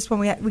this one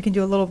we can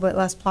do a little bit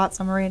less plot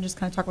summary and just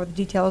kind of talk about the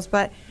details.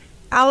 But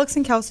Alex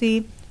and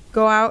Kelsey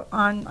go out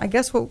on, I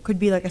guess, what could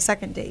be like a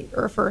second date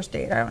or a first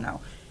date. I don't know.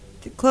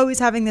 Chloe's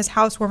having this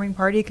housewarming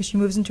party because she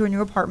moves into a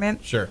new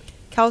apartment. Sure.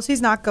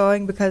 Kelsey's not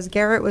going because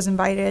Garrett was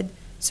invited,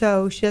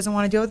 so she doesn't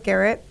want to deal with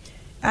Garrett.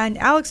 And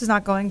Alex is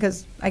not going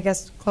because I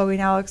guess Chloe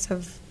and Alex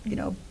have, Yeah,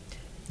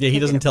 he taking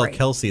doesn't a tell break.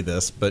 Kelsey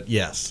this, but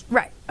yes,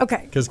 Right.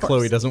 Okay. because of course.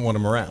 Chloe doesn't want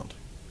him around.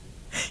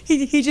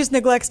 He just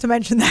neglects to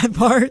mention that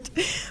part.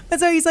 But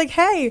so he's like,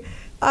 hey,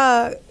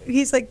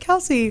 he's like,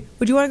 Kelsey,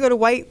 would you want to go to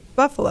White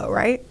Buffalo,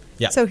 right?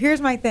 Yeah. So here's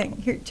my thing.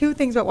 Here, two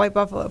things about White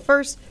Buffalo.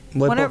 First,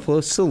 White whenever-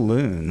 Buffalo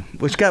Saloon,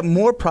 which got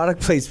more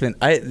product placement.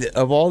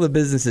 Of all the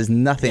businesses,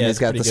 nothing Yeah, has it's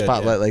got the pretty good,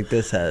 spotlight yeah. like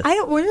this has. I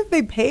don't wonder if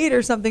they paid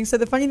or something. So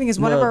the funny thing is,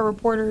 one of Well, our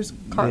reporters,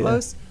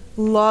 Carlos,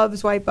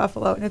 loves White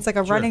Buffalo, and it's like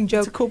a running joke.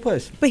 It's a cool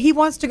place. But he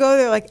wants to go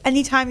there like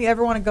anytime you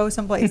ever want to go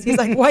someplace. He's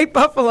like, White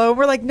Buffalo. And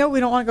we're like, no,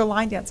 we don't want to go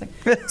line dancing.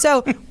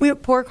 So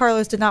poor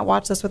Carlos did not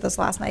watch this with us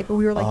last night, but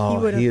we were like,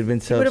 he would have. He would have been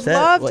so would have upset.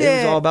 loved Well, it. It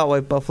was all about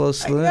White Buffalo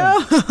Saloon.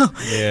 No.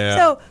 Yeah.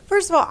 So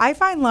first of all, I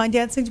find line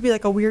dancing to be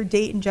like a weird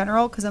date in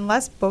general because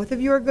unless both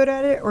of you are good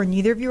at it or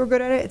neither of you are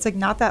good at it, it's like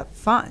not that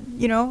fun.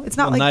 It's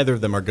not Well, like neither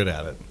of them are good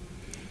at it.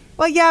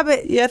 well, yeah,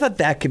 but Yeah, I thought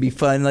that could be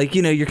fun. Like,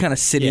 you're kind of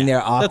sitting Yeah,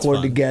 there that's awkward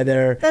fun.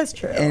 together. That's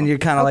true. And you're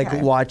kind of Okay.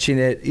 like watching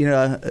it.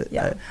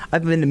 Yeah.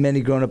 I've been to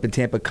many growing up in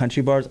Tampa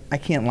country bars. I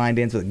can't line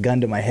dance with a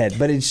gun to my head,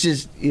 but it's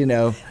just,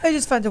 it's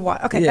just fun to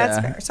watch. Okay, that's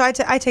Yeah. fair. So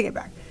I take it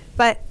back.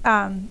 But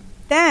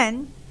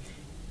then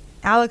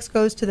Alex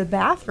goes to the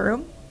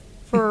bathroom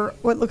for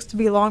what looks to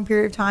be a long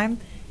period of time.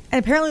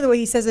 And apparently the way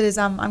he says it is,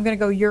 I'm going to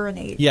go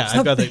urinate. Yeah,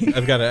 I've got Something.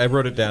 it. I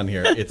wrote it down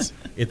here. It's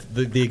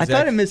the I exact.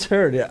 thought I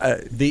misheard.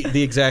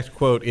 the exact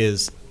quote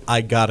is,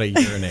 "I gotta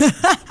urinate."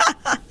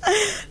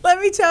 Let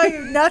me tell you,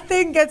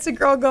 nothing gets a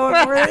girl going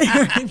more than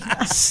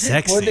urine.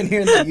 Sexy. More than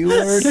hearing the U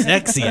word.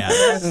 Sexy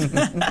ass.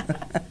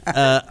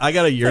 I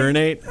gotta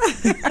urinate.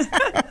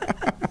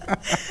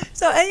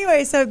 So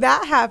anyway, so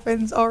that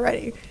happens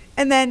already.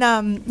 And then,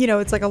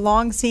 it's like a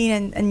long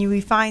scene, and we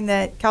find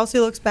that Kelsey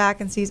looks back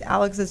and sees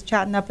Alex is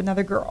chatting up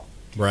another girl.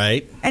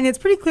 Right. And it's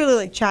pretty clearly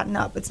like chatting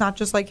up. It's not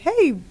just like,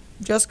 hey,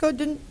 Jessica,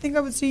 didn't think I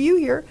would see you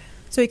here.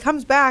 So he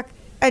comes back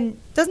and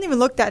doesn't even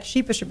look that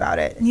sheepish about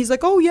it. And he's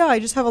like, oh, yeah, I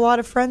just have a lot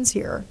of friends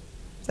here.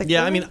 It's like,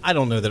 Yeah, I really? mean, I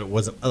don't know that it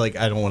wasn't like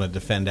I don't want to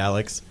defend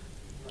Alex.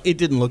 It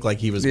didn't look like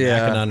he was Yeah.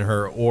 backing on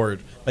her, or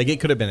like it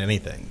could have been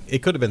anything. It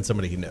could have been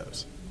somebody he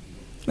knows.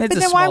 It's But a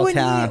then why small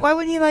wouldn't town. he? Why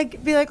wouldn't he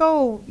like be like,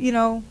 oh,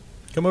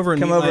 Come over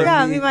and Come meet over my-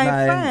 yeah, meet be my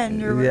my-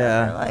 friend or whatever.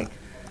 yeah. Like,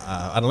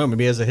 I don't know.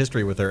 Maybe he has a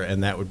history with her,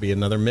 and that would be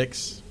another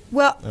mix.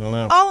 well, I don't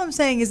know. all I'm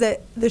saying is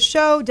that the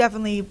show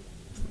definitely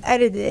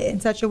edited it in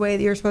such a way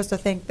that you're supposed to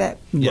think that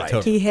Yeah,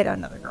 totally. he hit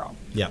another girl.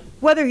 Yeah.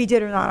 Whether he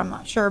did or not, I'm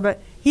not sure, but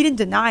he didn't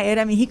deny it.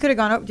 I mean, he could have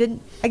gone up.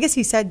 I guess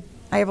he said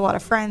I have a lot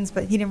of friends,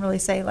 but he didn't really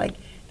say like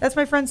that's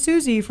my friend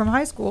Susie from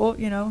high school.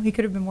 He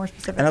could have been more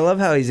specific. And I love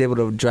how he's able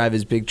to drive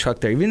his big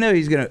truck there, even though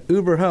he's going to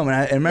Uber home. And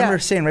I remember Yeah.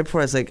 saying right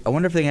before, I was like, I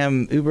wonder if they can have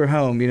him Uber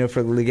home,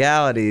 for the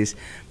legalities.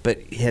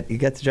 But he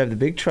got to drive the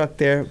big truck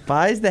there,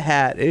 buys the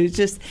hat. It was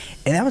just,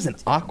 and that was an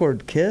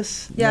awkward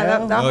kiss. yeah,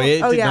 no? that Oh, whole-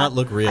 it did yeah. not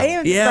look real. I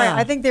didn't, Yeah. sorry,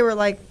 I think they were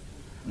like,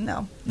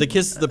 no. The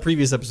kiss, the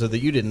previous episode that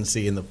you didn't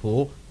see in the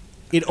pool,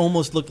 it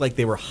almost looked like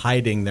they were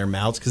hiding their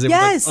mouths because they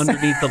Yes. were like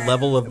underneath the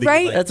level of the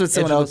Right. like, That's what edge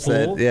someone of else the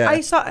said. pool. Yeah.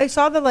 I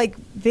saw the like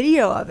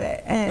video of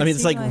it, and I mean,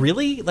 it's seemed like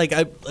really like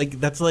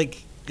that's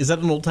like. Is that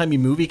an old timey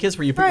movie kiss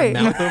where you put Right.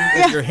 your mouth over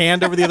Yeah. your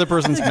hand over the other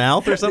person's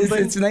mouth or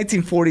something? It's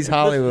 1940s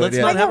Hollywood. Let's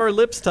yeah. not have our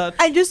lips touch.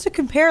 And just to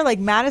compare, like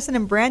Madison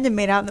and Brandon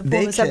made out in the pool They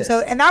in this kissed.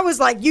 episode, and that was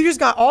like you just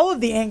got all of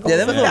the angles. Yeah,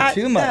 that was a little That-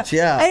 too much,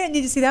 yeah. I didn't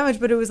need to see that much,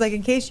 but it was like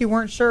in case you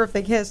weren't sure if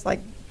they kissed,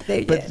 like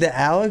they But did. the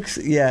Alex,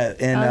 yeah,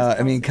 and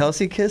Alex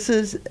Kelsey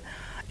kisses,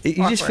 you just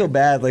Awkward. feel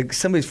bad. Like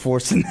somebody's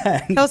forcing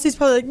that. Kelsey's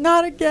probably like,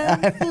 not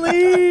again,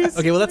 please.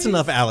 Okay, well that's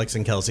enough Alex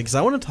and Kelsey because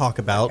I want to talk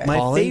about my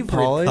Polly, favorite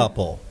Polly?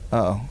 couple.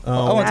 Oh, I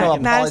want to talk about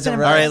Paulie's Madison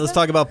and arrest. All right, let's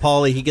talk about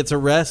Paulie. He gets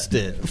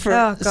arrested.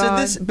 Oh,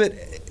 God. But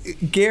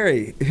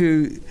Gary,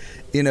 who,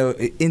 you know,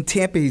 in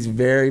Tampa, he's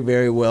very,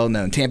 very well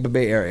known. Tampa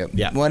Bay area.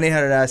 Yeah.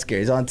 1-800-ASK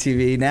Gary. He's on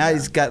TV. Now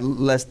he's got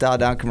less dial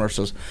down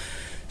commercials.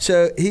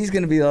 So he's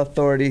going to be the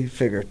authority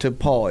figure to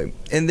Paulie.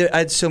 And I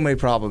had so many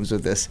problems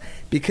with this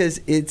because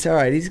it's all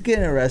right. He's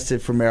getting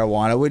arrested for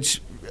marijuana, which,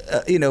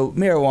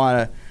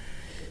 marijuana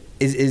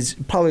is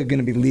probably going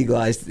to be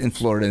legalized in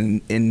Florida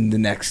in the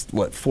next,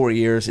 4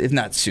 years, if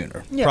not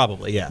sooner. Yeah.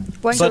 Probably, yeah.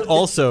 Why- But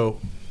also,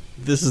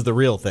 this is the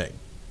real thing.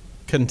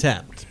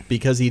 Contempt,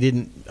 because he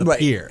didn't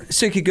appear. Right.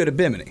 So he could go to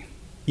Bimini.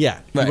 Yeah,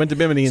 Right. he went to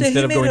Bimini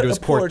instead of going to his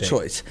poor court date.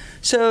 choice.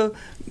 So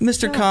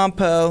Mr.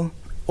 Compo,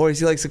 or as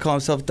he likes to call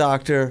himself,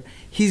 Doctor,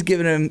 he's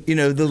giving him,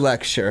 the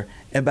lecture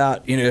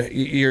about,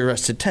 you're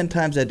arrested 10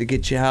 times, I had to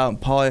get you out. And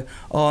Paulie,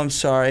 oh, I'm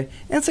sorry.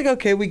 And it's like,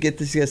 okay, we get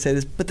this, you got to say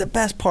this. But the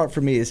best part for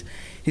me is,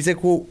 he's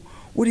like, well,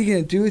 what are you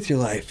going to do with your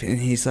life? And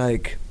he's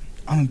like,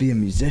 I'm going to be a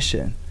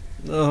musician.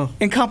 Oh,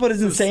 And Compo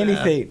doesn't so say sad.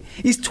 anything.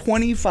 He's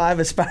 25,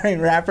 aspiring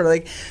rapper.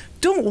 Like,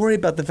 don't worry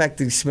about the fact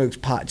that he smokes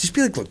pot. Just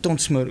be like, look, don't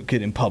smoke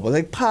it in public.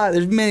 Like, pot,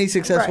 there's many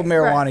successful Right,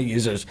 marijuana right.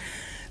 users.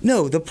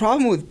 No, the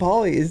problem with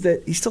Paulie is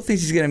that he still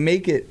thinks he's going to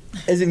make it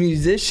as a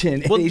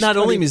musician. well, at age not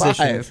only 25.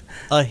 musician,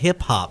 a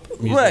hip hop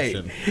Right,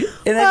 musician.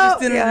 and I Well,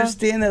 just didn't yeah.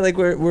 understand that. Like,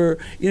 where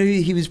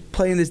he was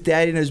playing this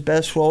daddy in his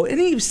best role, and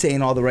he was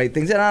saying all the right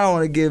things. And I don't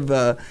want to give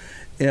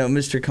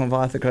Mr.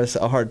 Konvathakos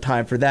a hard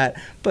time for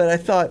that, but I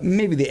thought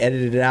maybe they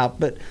edited it out.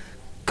 But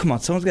come on,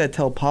 someone's got to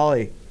tell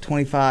Paulie,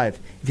 25,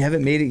 if you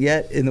haven't made it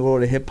yet in the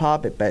world of hip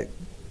hop at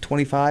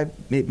 25,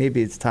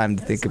 maybe it's time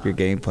to think of your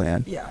game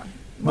plan. Yeah.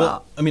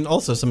 Well, I mean,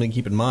 also something to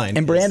keep in mind.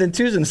 And is- Brandon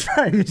too's an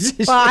aspiring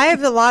musician. Well, I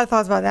have a lot of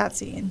thoughts about that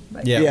scene.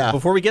 But Yeah, Yeah.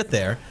 before we get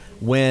there,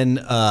 when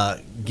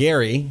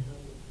Gary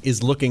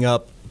is looking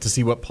up to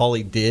see what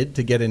Paulie did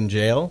to get in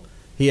jail,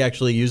 he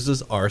actually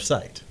uses our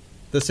site.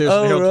 The Sarah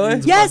Oh, Hilton really?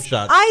 Means Yes,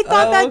 Mugshot. I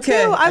thought Oh, that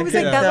okay. too. I I was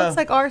like, couldn't that tell. looks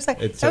like our site.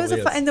 It That was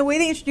totally is. and the way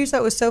they introduced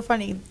that was so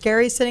funny.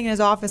 Gary's sitting in his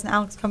office, and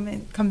Alex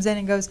comes in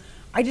and goes,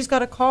 "I just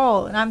got a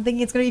call," and I'm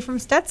thinking it's going to be from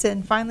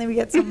Stetson. Finally, we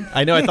get some.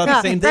 I know, I thought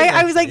the same thing, Right?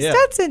 I was like, actually, yeah.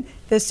 Stetson,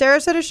 the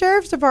Sarasota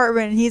Sheriff's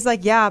Department, and he's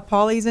like, "Yeah,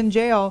 Paulie's in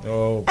jail."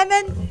 Oh. And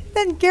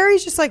then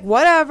Gary's just like,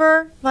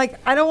 "Whatever. Like,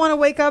 I don't want to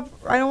wake up.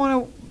 I don't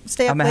want to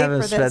stay up I'm late having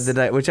for spent this." the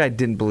night, which I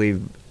didn't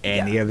believe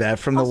any Yeah. of that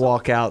from the Also-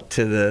 walkout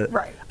to the.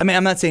 Right. I mean,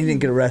 I'm not saying he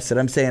didn't get arrested.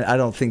 I'm saying I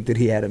don't think that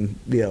he had him,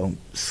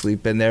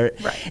 sleep in there.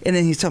 Right. And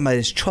then he's talking about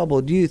his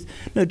troubled youth.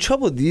 No,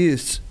 troubled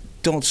youths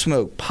don't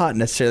smoke pot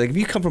necessarily. Like if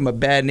you come from a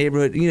bad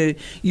neighborhood, you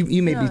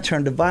may be Yeah.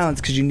 turned to violence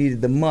because you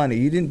needed the money.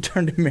 You didn't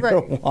turn to Right.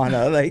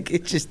 marijuana. Like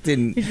it just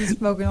didn't. He's just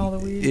smoking all the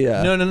weed.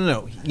 Yeah.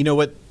 No. You know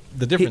what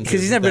the difference is?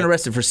 Because he's never been that-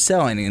 arrested for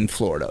selling in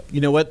Florida.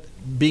 You know what?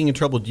 Being a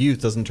troubled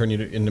youth doesn't turn you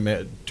to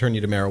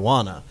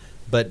marijuana,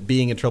 but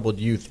being a troubled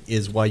youth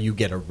is why you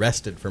get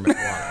arrested for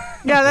marijuana.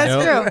 Yeah, that's You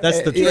know? true.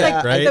 That's the He's trick,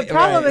 like, right? the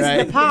problem Right,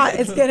 isn't the pot;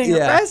 it's getting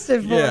Yeah.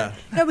 arrested for Yeah. it.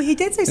 No, but he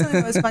did say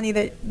something that was funny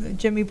that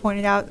Jimmy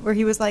pointed out, where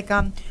he was like,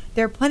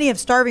 "There are plenty of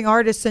starving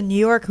artists in New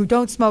York who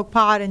don't smoke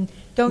pot and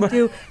don't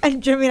do."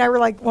 And Jimmy and I were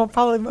like, "Well,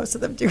 probably most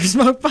of them do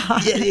smoke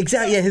pot." Yeah,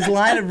 exactly. Yeah, his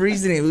line of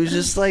reasoning was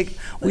just like,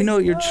 we know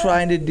what you're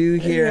trying to do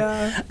here.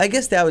 Yeah. I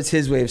guess that was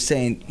his way of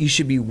saying you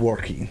should be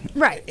working.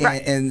 Right, And,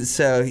 right. and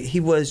so he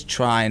was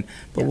trying.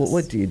 But Yes.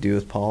 what do you do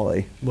with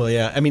Paulie? Well,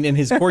 yeah. I mean, and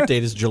his court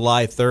date is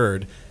July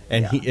 3rd.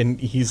 And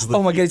he's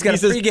Oh my God, he's got a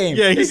says- pregame.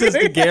 Yeah, he says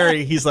to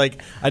Gary, he's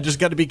like, I just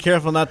got to be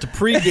careful not to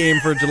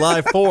pregame for July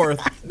 4th.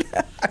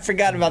 I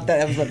forgot about that.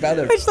 That was my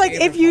brother. Which, like,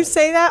 if you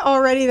say that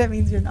already, that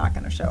means you're not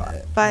going to show up.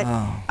 But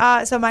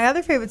Oh. so my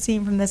other favorite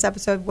scene from this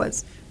episode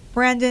was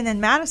Brandon and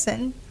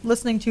Madison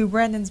listening to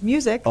Brandon's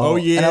music. Oh,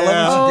 and yeah. I love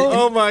when she did-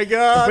 Oh, my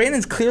God.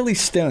 Brandon's clearly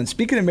stoned.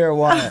 Speaking of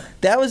marijuana,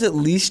 that was at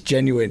least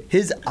genuine.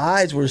 His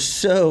eyes were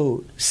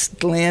so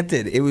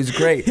slanted. It was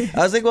great. I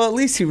was like, well, at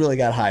least he really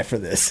got high for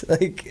this.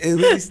 Like, at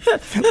least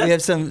we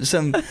have some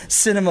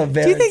cinema Do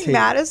verity. you think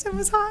Madison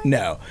was high?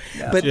 No. But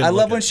She I didn't love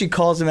look when it. she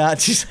calls him out.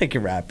 She's like,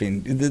 you're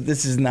rapping.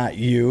 This is not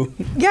you.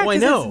 Yeah, Oh, I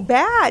because know. it's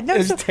bad. No, It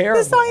was so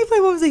terrible. The song he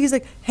played, what was it? He's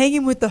like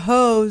hanging with the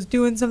hose,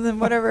 doing something,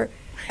 whatever.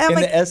 And I'm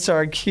In like, the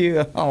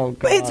SRQ. Oh, God.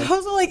 but it's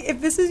also like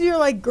if this is your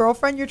like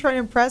girlfriend you're trying to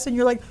impress, and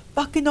you're like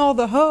fucking all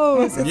the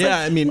hoes. It's Yeah,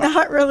 like, I mean-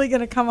 not really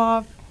gonna come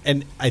off.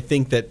 And I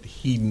think that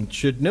he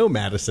should know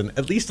Madison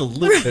at least a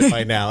little bit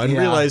by now and Yeah.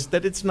 realize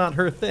that it's not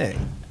her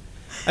thing.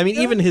 I mean,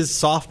 even his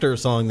softer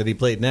song that he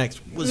played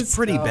next was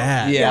pretty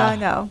bad. Yeah. I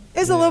know.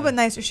 It's a little bit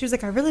nicer. She was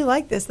like, I really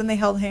like this. Then they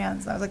held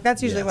hands. I was like,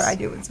 that's usually Yes. what I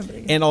do when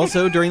somebody. And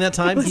also during that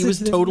time, he was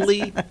Listen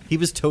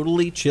to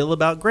totally chill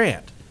about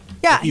Grant.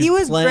 yeah, Like, he's he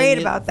was playing great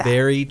it about that.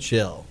 Very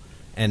chill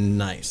and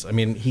nice. I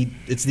mean,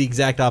 it's the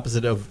exact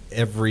opposite of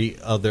every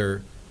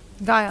other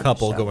Guy on the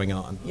couple show. going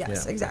on.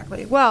 Yes, Yeah.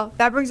 exactly. Well,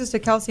 that brings us to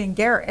Kelsey and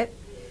Garrett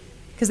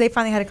because they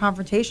finally had a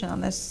confrontation on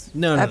this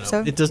No.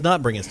 episode. It does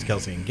not bring us to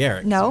Kelsey and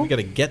Garrett. No? So we got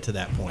to get to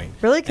that point.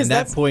 Really? 'Cause And that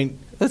that's point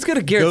Let's go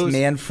to Garrett's goes-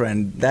 man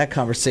friend, that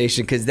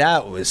conversation, because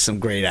that was some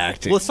great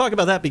acting. Well, let's talk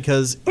about that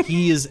because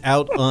he is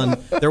out on.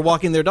 They're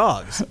walking their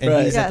dogs, and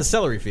Right. he's at the Yes.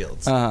 celery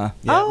fields. Uh-huh.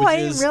 Oh, which I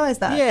didn't realize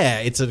that. Yeah,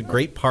 it's a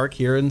great park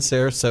here in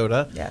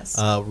Sarasota. Yes.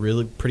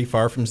 Really pretty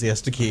far from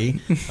Siesta Key,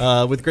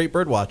 with great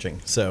bird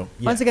watching. So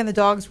yeah. Once again, the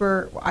dogs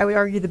were, I would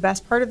argue, the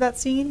best part of that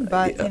scene.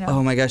 But you know,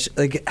 Oh my gosh!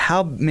 Like,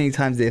 how many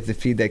times do they have to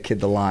feed that kid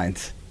the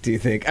lines? Do you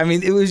think? I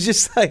mean, it was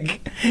just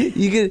like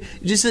you could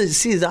just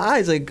see his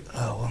eyes. Like,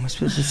 oh, what am I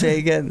supposed to say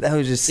again? That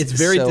was just. it's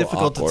very so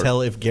difficult awkward. to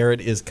tell if Garrett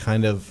is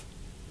kind of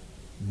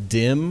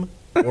dim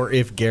or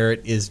if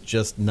Garrett is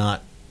just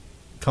not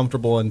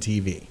comfortable on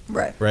TV.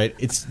 Right. Right.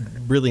 It's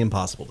really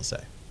impossible to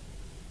say.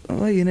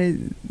 Well,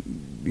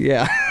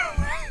 yeah.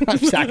 I'm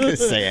not gonna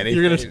say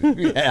anything. You're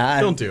gonna- yeah,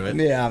 Don't do it.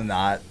 Yeah, I'm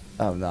not.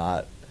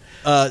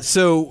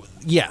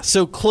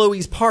 So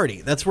Chloe's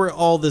party. That's where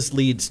all this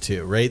leads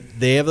to, right?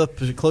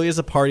 Chloe has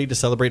a party to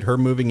celebrate her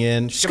moving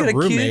in. She's got a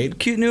roommate.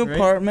 cute new right?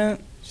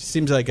 apartment. She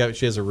seems like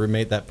she has a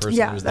roommate. That person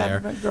Yeah, who's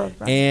that there,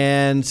 girlfriend.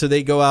 and so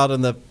they go out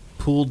on the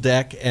pool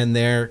deck and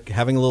they're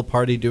having a little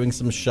party, doing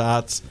some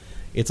shots.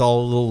 It's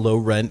all a little low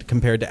rent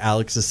compared to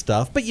Alex's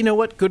stuff, but you know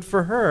what? Good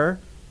for her.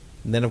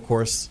 And then of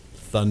course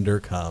thunder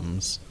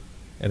comes,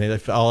 and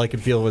all I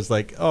could feel was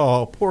like,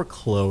 oh, poor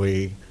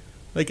Chloe.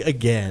 Like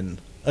again,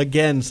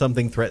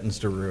 something threatens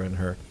to ruin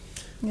her.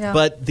 yeah.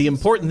 But the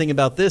important thing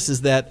about this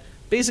is that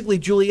basically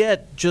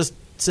Juliet just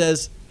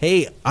says,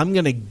 hey, I'm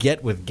going to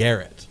get with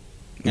Garrett.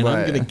 And I'm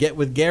Right. going to get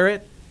with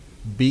Garrett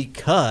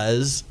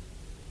because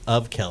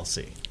of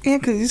Kelsey. Yeah,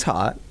 because he's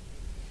hot.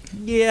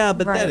 Yeah,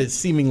 but Right. that is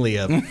seemingly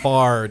a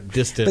far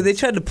distant. But they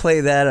tried to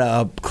play that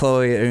up.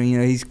 Chloe,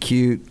 he's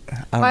cute. I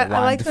don't know why I I'm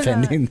like that,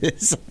 defending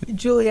this.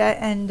 Juliet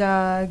and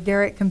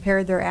Garrett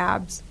compared their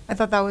abs. I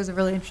thought that was a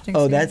really interesting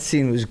Oh, scene. that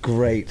scene was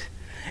great.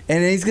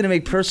 And then he's going to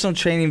make personal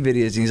training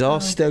videos. And he's all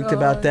stoked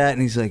about God. that.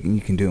 And he's like,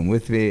 you can do them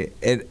with me.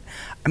 And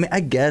I'm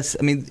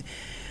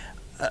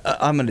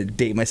going to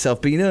date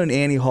myself. But in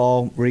Annie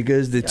Hall, where he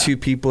goes to two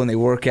people and they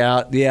work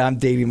out. Yeah, I'm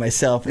dating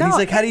myself. And No, he's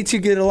like, how do you two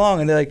get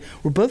along? And they're like,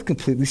 we're both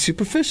completely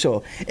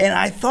superficial. And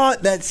I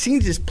thought that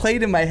scene just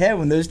played in my head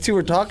when those two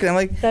were talking. I'm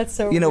like, That's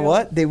so you know real.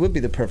 what? They would be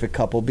the perfect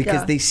couple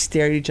because Yeah. they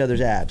stare at each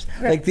other's abs.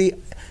 Right. Like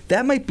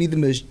that might be the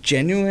most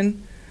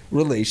genuine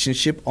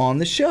relationship on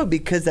the show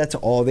because that's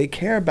all they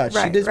care about. She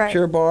Right, does right.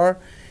 Pure Barre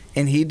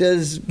and he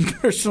does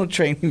personal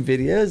training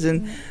videos,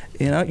 and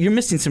you're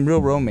missing some real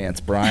romance,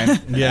 Brian.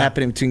 Yeah.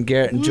 Happening between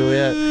Garrett and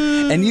Juliet.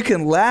 And you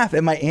can laugh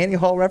at my Annie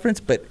Hall reference,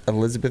 but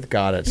Elizabeth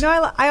got it.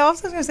 No, I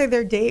also was going to say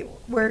their date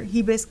where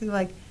he basically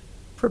like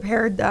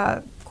prepared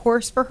the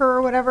course for her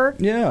or whatever.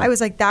 Yeah. I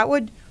was like, that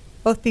would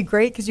both be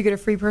great because you get a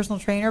free personal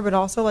trainer, but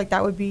also like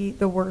that would be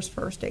the worst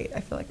first date I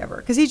feel like ever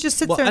because he just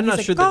sits well, there and I'm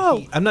he's not like,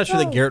 sure go, I'm not sure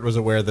go. that Garrett was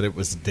aware that it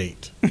was a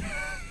date.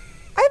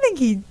 I think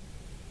he,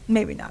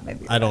 maybe not,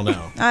 maybe. I don't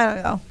know. I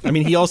don't know. I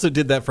mean, he also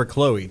did that for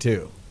Chloe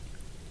too.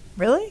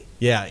 Really?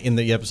 Yeah, in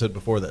the episode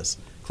before this,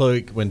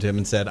 Chloe went to him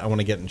and said, I want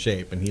to get in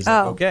shape. And he's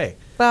like, Oh. okay.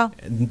 Well,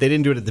 And they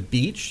didn't do it at the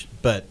beach,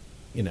 but,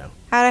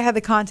 had I had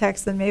the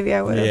context, then maybe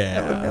I would have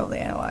Yeah. been able to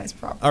analyze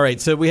properly. All right,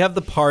 so we have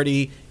the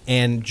party,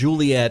 and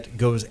Juliet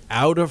goes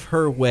out of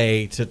her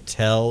way to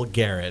tell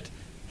Garrett,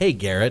 hey,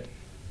 Garrett,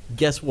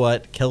 guess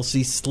what?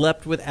 Kelsey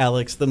slept with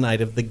Alex the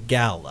night of the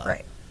gala.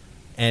 Right.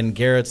 And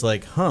Garrett's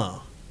like, huh.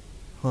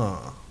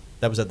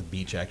 That was at the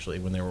beach, actually,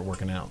 when they were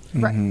working out.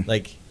 Right.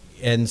 Like,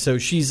 and so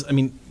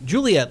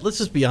Juliet, let's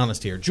just be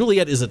honest here.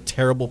 Juliet is a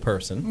terrible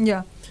person.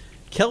 Yeah.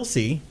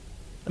 Kelsey,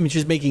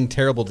 she's making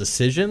terrible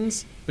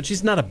decisions, but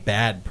she's not a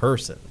bad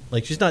person.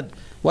 Like, she's not.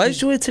 Why is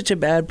Juliet such a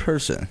bad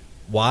person?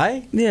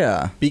 Why?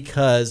 Yeah.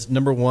 Because,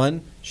 number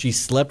one, she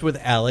slept with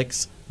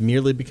Alex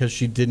merely because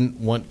she didn't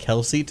want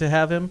Kelsey to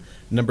have him.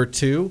 Number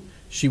two,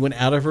 she went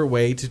out of her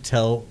way to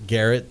tell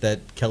Garrett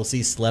that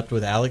Kelsey slept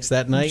with Alex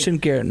that night.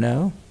 Shouldn't Garrett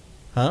know?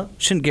 Huh?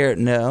 Shouldn't Garrett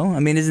know?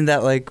 Isn't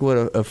that like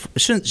what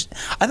shouldn't?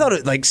 I thought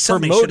it like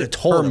somebody should have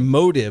told her him.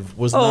 motive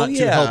was not to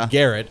yeah. help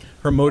Garrett.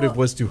 Her motive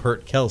was to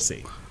hurt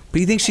Kelsey.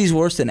 But you think she's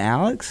worse than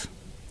Alex?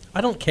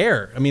 I don't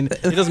care.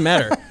 It doesn't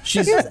matter.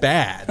 She's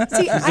bad.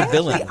 See, She's a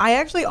villain. I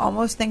actually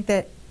almost think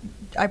that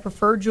I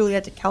prefer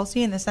Juliet to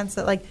Kelsey in the sense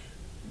that, like,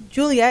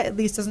 Juliet at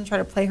least doesn't try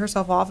to play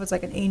herself off as,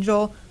 like, an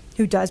angel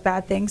who does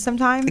bad things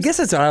sometimes. I guess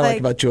that's what I like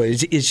about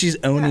Juliet is she's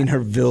owning her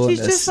villainous.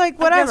 She's just like, I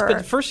guess, whatever. but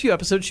the first few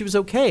episodes, she was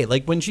okay.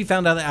 Like, when she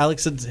found out that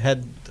Alex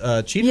had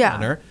cheated Yeah.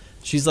 on her,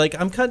 she's like,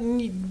 I'm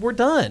cutting, we're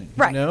done.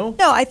 Right. You know?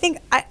 No, I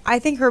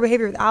think her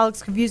behavior with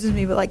Alex confuses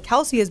me, but, like,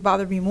 Kelsey has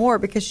bothered me more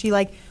because she,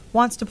 like,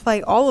 wants to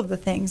play all of the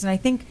things. And I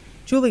think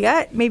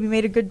Juliet maybe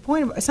made a good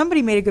point.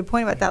 Somebody made a good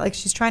point about that. Like,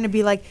 she's trying to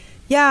be like,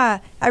 yeah,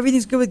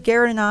 everything's good with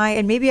Garrett and I,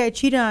 and maybe I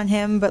cheated on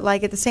him, but,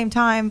 like, at the same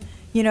time,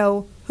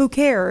 who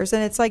cares?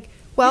 And it's like,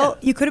 well,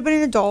 you could have been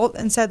an adult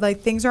and said,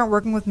 like, things aren't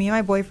working with me and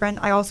my boyfriend.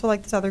 I also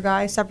like this other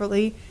guy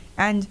separately,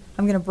 and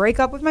I'm going to break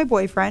up with my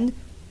boyfriend.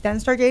 then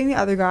start dating the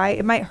other guy.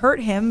 It might hurt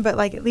him, but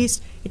like at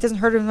least it doesn't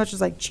hurt him as much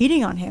as like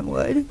cheating on him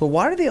would. But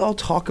why do they all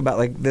talk about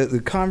like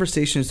the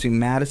conversations between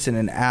Madison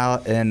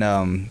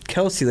and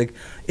Kelsey? Like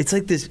it's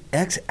like this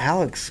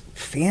ex-Alex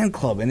fan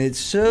club, and it's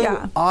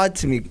so odd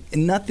to me.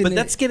 Nothing. But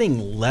that's getting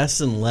less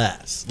and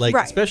less. Like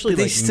especially but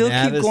they like still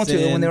Madison keep going to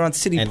it when they're on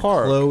City and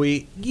Park.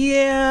 Chloe,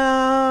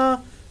 yeah.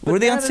 Were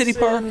they on City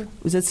Park?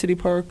 Was that City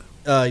Park?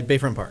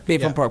 Bayfront Park.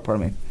 Bayfront Park.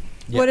 Pardon me.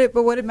 Yeah.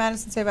 What did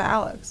Madison say about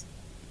Alex?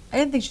 I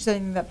didn't think she said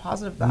anything that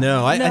positive about him.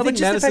 No, I but think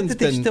just the fact Madison's that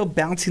they're been still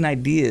bouncing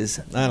ideas.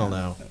 I don't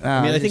know.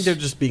 I think they're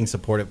just being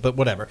supportive, but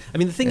whatever. I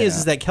mean, the thing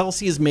is that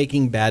Kelsey is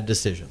making bad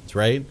decisions,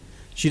 right?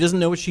 She doesn't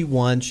know what she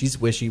wants. She's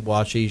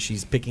wishy-washy.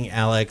 She's picking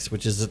Alex,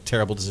 which is a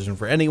terrible decision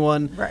for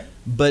anyone. Right.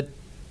 But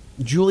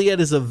Juliet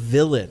is a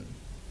villain.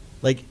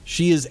 Like,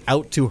 she is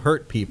out to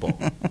hurt people,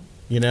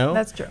 you know?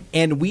 That's true.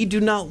 And we do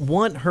not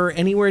want her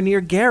anywhere near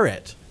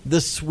Garrett,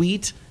 the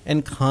sweet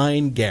and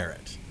kind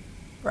Garrett.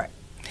 Right.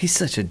 He's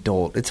such a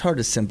dolt. It's hard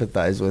to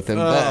sympathize with him.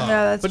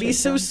 But he's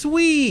so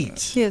sweet.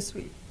 He is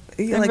sweet.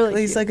 He's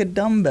really like a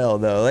dumbbell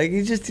though. Like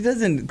he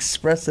doesn't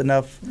express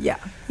enough. Yeah,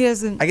 he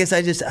doesn't. I guess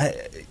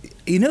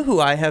you know who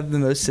I have the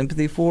most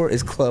sympathy for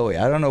is Chloe.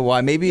 I don't know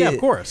why. Maybe of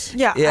course.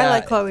 Yeah, I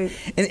like Chloe.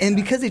 And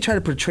because they try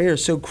to portray her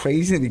so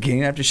crazy in the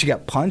beginning after she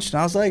got punched, and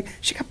I was like,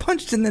 she got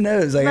punched in the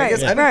nose. Like I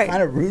guess I've been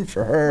kind of rooting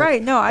for her.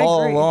 Right. No, I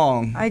all agree.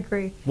 along. I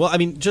agree. Well, I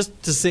mean,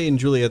 just to say in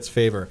Juliet's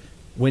favor,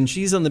 when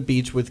she's on the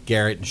beach with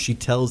Garrett,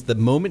 and the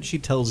moment she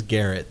tells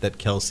Garrett that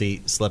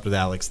Kelsey slept with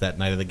Alex that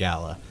night of the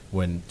gala,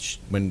 when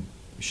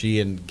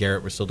she and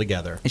Garrett were still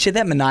together, and she had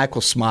that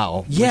maniacal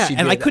smile. Yeah,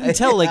 and I couldn't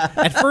tell. Like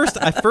at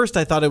first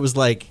I thought it was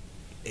like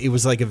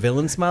a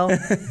villain smile,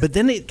 but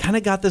then it kind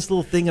of got this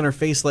little thing on her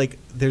face, like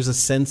there's a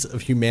sense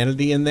of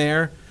humanity in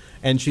there,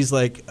 and she's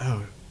like,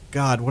 "Oh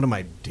God, what am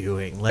I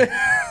doing? Like,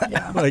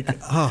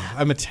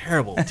 I'm a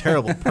terrible,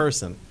 terrible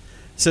person."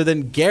 So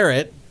then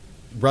Garrett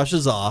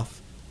rushes off,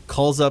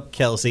 calls up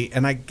Kelsey,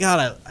 and I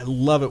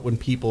love it when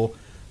people,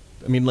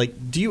 I mean,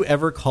 like, do you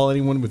ever call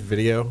anyone with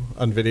video?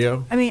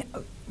 I mean,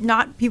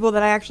 not people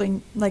that I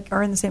actually like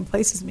are in the same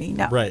place as me.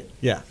 No. Right.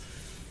 Yeah.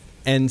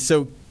 And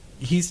so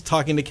he's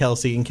talking to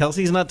Kelsey, and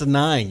Kelsey's not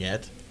denying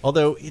it,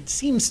 although it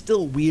seems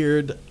still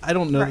weird. I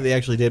don't know that they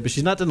actually did, but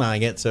she's not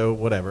denying it, so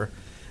whatever.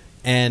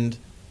 And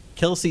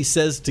Kelsey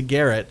says to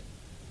Garrett,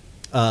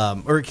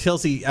 or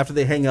Kelsey, after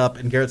they hang up,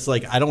 and Garrett's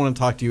like, I don't want to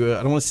talk to you.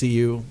 I don't want to see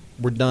you.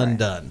 We're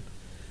done.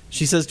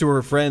 She says to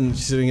her friend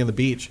sitting on the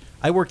beach,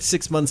 I worked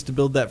 6 months to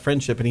build that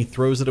friendship, and he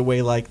throws it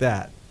away like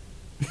that.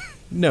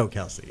 No,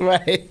 Kelsey.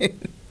 Right.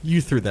 You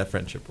threw that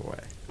friendship away.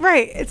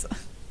 Right.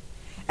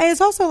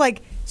 It's also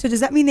like, so does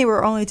that mean they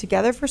were only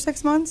together for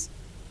 6 months?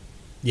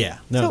 Yeah.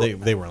 No, So-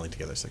 they were only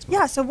together 6 months.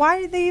 Yeah, so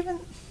why did they even...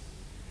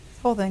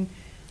 This whole thing.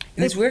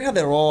 And it's weird how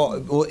they're all.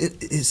 Well,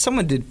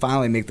 someone did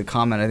finally make the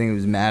comment. I think it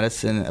was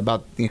Madison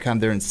about kind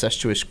of their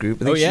incestuous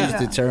group. I think she used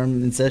the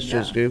term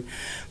incestuous group,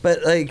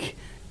 but like.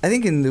 I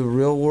think in the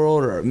real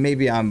world, or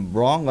maybe I'm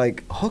wrong,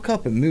 like, hook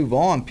up and move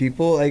on,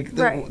 people. Like,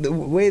 the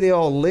way they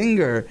all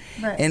linger.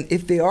 Right. And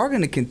if they are going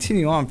to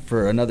continue on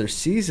for another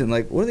season,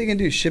 like, what are they going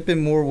to do? Ship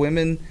in more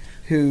women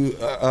who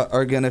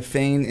are going to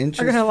feign interest?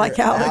 Are going to like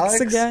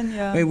Alex again,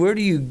 I mean, where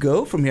do you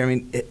go from here? I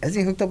mean, hasn't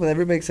he hooked up with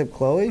everybody except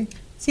Chloe?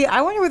 See,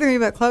 I wonder what they're going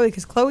to do about Chloe,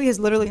 because Chloe has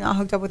literally not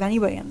hooked up with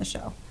anybody on the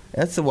show.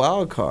 That's the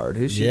wild card.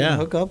 Who's she going to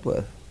hook up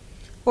with?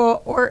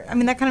 Well, or, I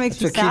mean, that kind of makes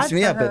That's me sad what keeps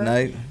me for up her. at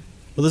night.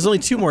 Well, there's only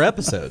 2 more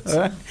episodes,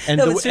 and,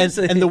 No,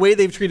 and the way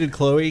they've treated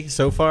Chloe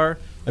so far.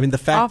 I mean, the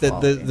fact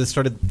that they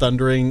started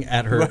thundering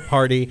at her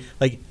party,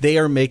 like they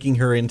are making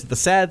her into the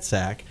sad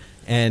sack,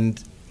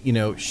 and you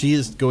know she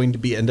is going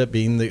to end up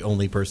being the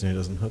only person who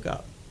doesn't hook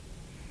up.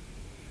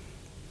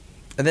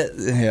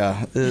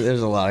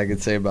 There's a lot I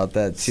could say about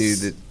that too.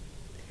 That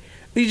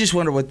you just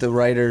wonder what the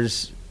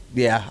writers.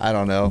 Yeah, I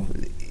don't know.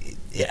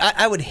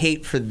 I would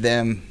hate for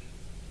them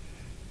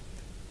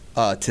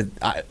to.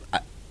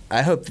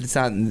 I hope it's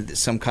not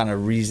some kind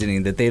of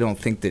reasoning that they don't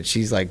think that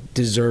she's like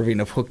deserving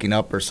of hooking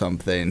up or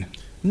something.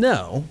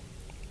 No.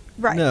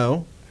 Right.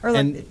 No. Or like,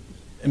 and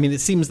I mean,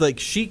 it seems like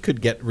she could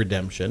get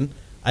redemption.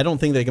 I don't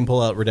think they can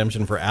pull out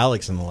redemption for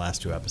Alex in the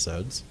last 2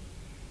 episodes.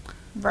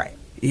 right.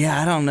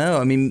 Yeah, I don't know.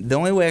 I mean, the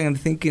only way I'm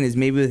thinking is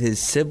maybe with his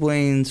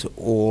siblings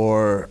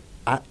or,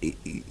 I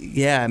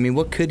mean,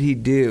 what could he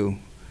do?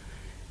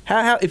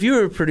 How if you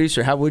were a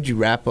producer, how would you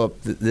wrap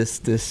up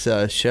this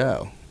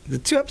show? The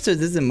 2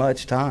 episodes isn't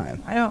much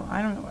time. I don't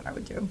know what I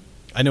would do.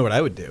 I know what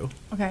I would do.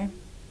 Okay.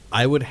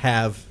 I would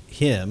have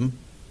him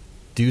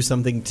do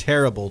something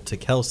terrible to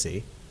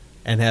Kelsey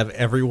and have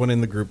everyone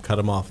in the group cut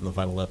him off in the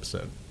final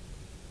episode.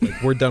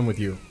 Like, we're done with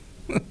you.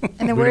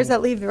 And then where does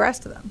that leave the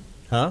rest of them?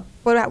 Huh?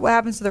 What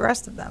happens to the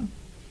rest of them?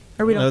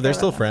 Or we don't No, they're care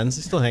still about them? friends.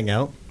 They still hang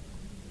out.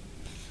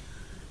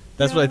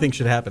 That's what I think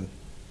should happen.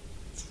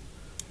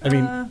 I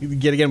mean,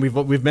 yet again,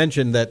 we've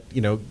mentioned that,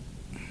 you know,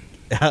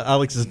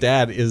 Alex's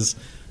dad is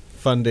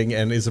funding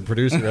and is a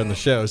producer on the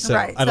show, so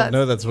Right, I don't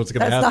know that's what's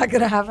going to happen. That's not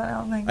going to happen, I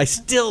don't think. I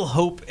still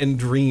hope and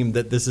dream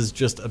that this is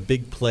just a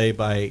big play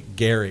by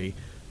Gary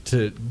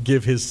to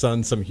give his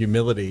son some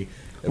humility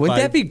Wouldn't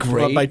that be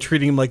great? By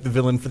treating him like the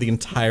villain for the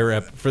entire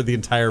That's what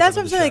I'm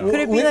show. saying. Like, could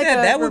it be like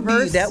that a would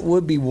reverse? that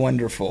would be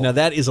wonderful. Now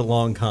that is a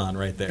long con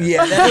right there.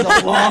 Yeah,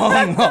 that's a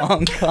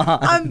long con.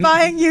 I'm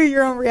buying you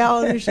your own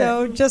reality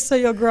show just so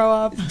you'll grow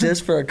up.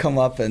 Just for a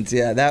comeuppance.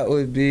 Yeah, that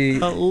would be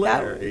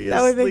Hilariously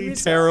that would make me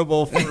sad.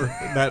 terrible for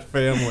that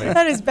family.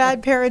 That is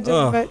bad parenting,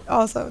 Ugh. but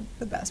also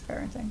the best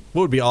parenting.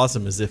 What would be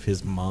awesome is if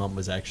his mom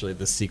was actually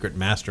the secret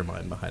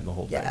mastermind behind the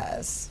whole thing.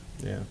 Yes.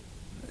 Yeah.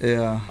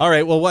 Yeah. All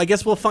right. Well, I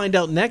guess we'll find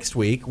out next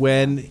week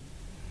when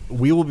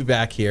we will be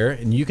back here,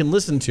 and you can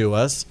listen to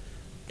us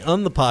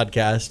on the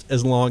podcast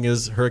as long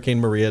as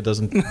Hurricane Maria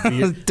doesn't veer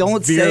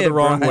say the it,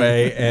 wrong Brian.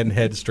 way and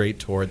head straight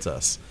towards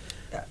us.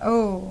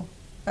 Oh,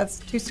 that's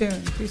too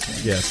soon. Too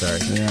soon. Yeah. Sorry.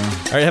 Yeah.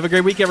 All right. Have a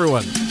great week,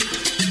 everyone.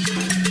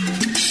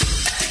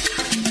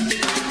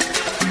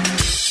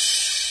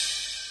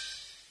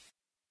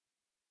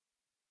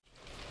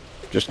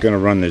 Just going to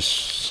run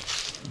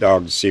this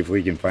dog to see if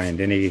we can find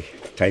any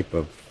type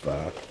of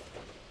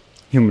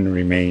human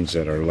remains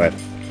that are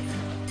left.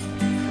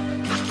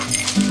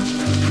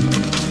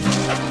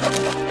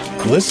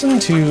 Listen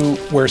to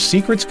Where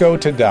Secrets Go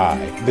to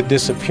Die, The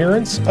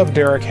Disappearance of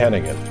Derek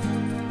Hennigan.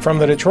 From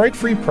the Detroit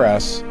Free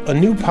Press, a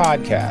new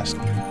podcast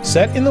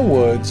set in the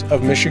woods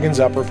of Michigan's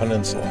Upper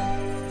Peninsula.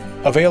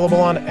 Available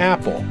on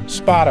Apple,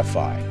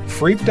 Spotify,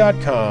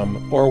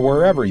 Freep.com, or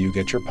wherever you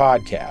get your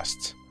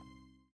podcasts.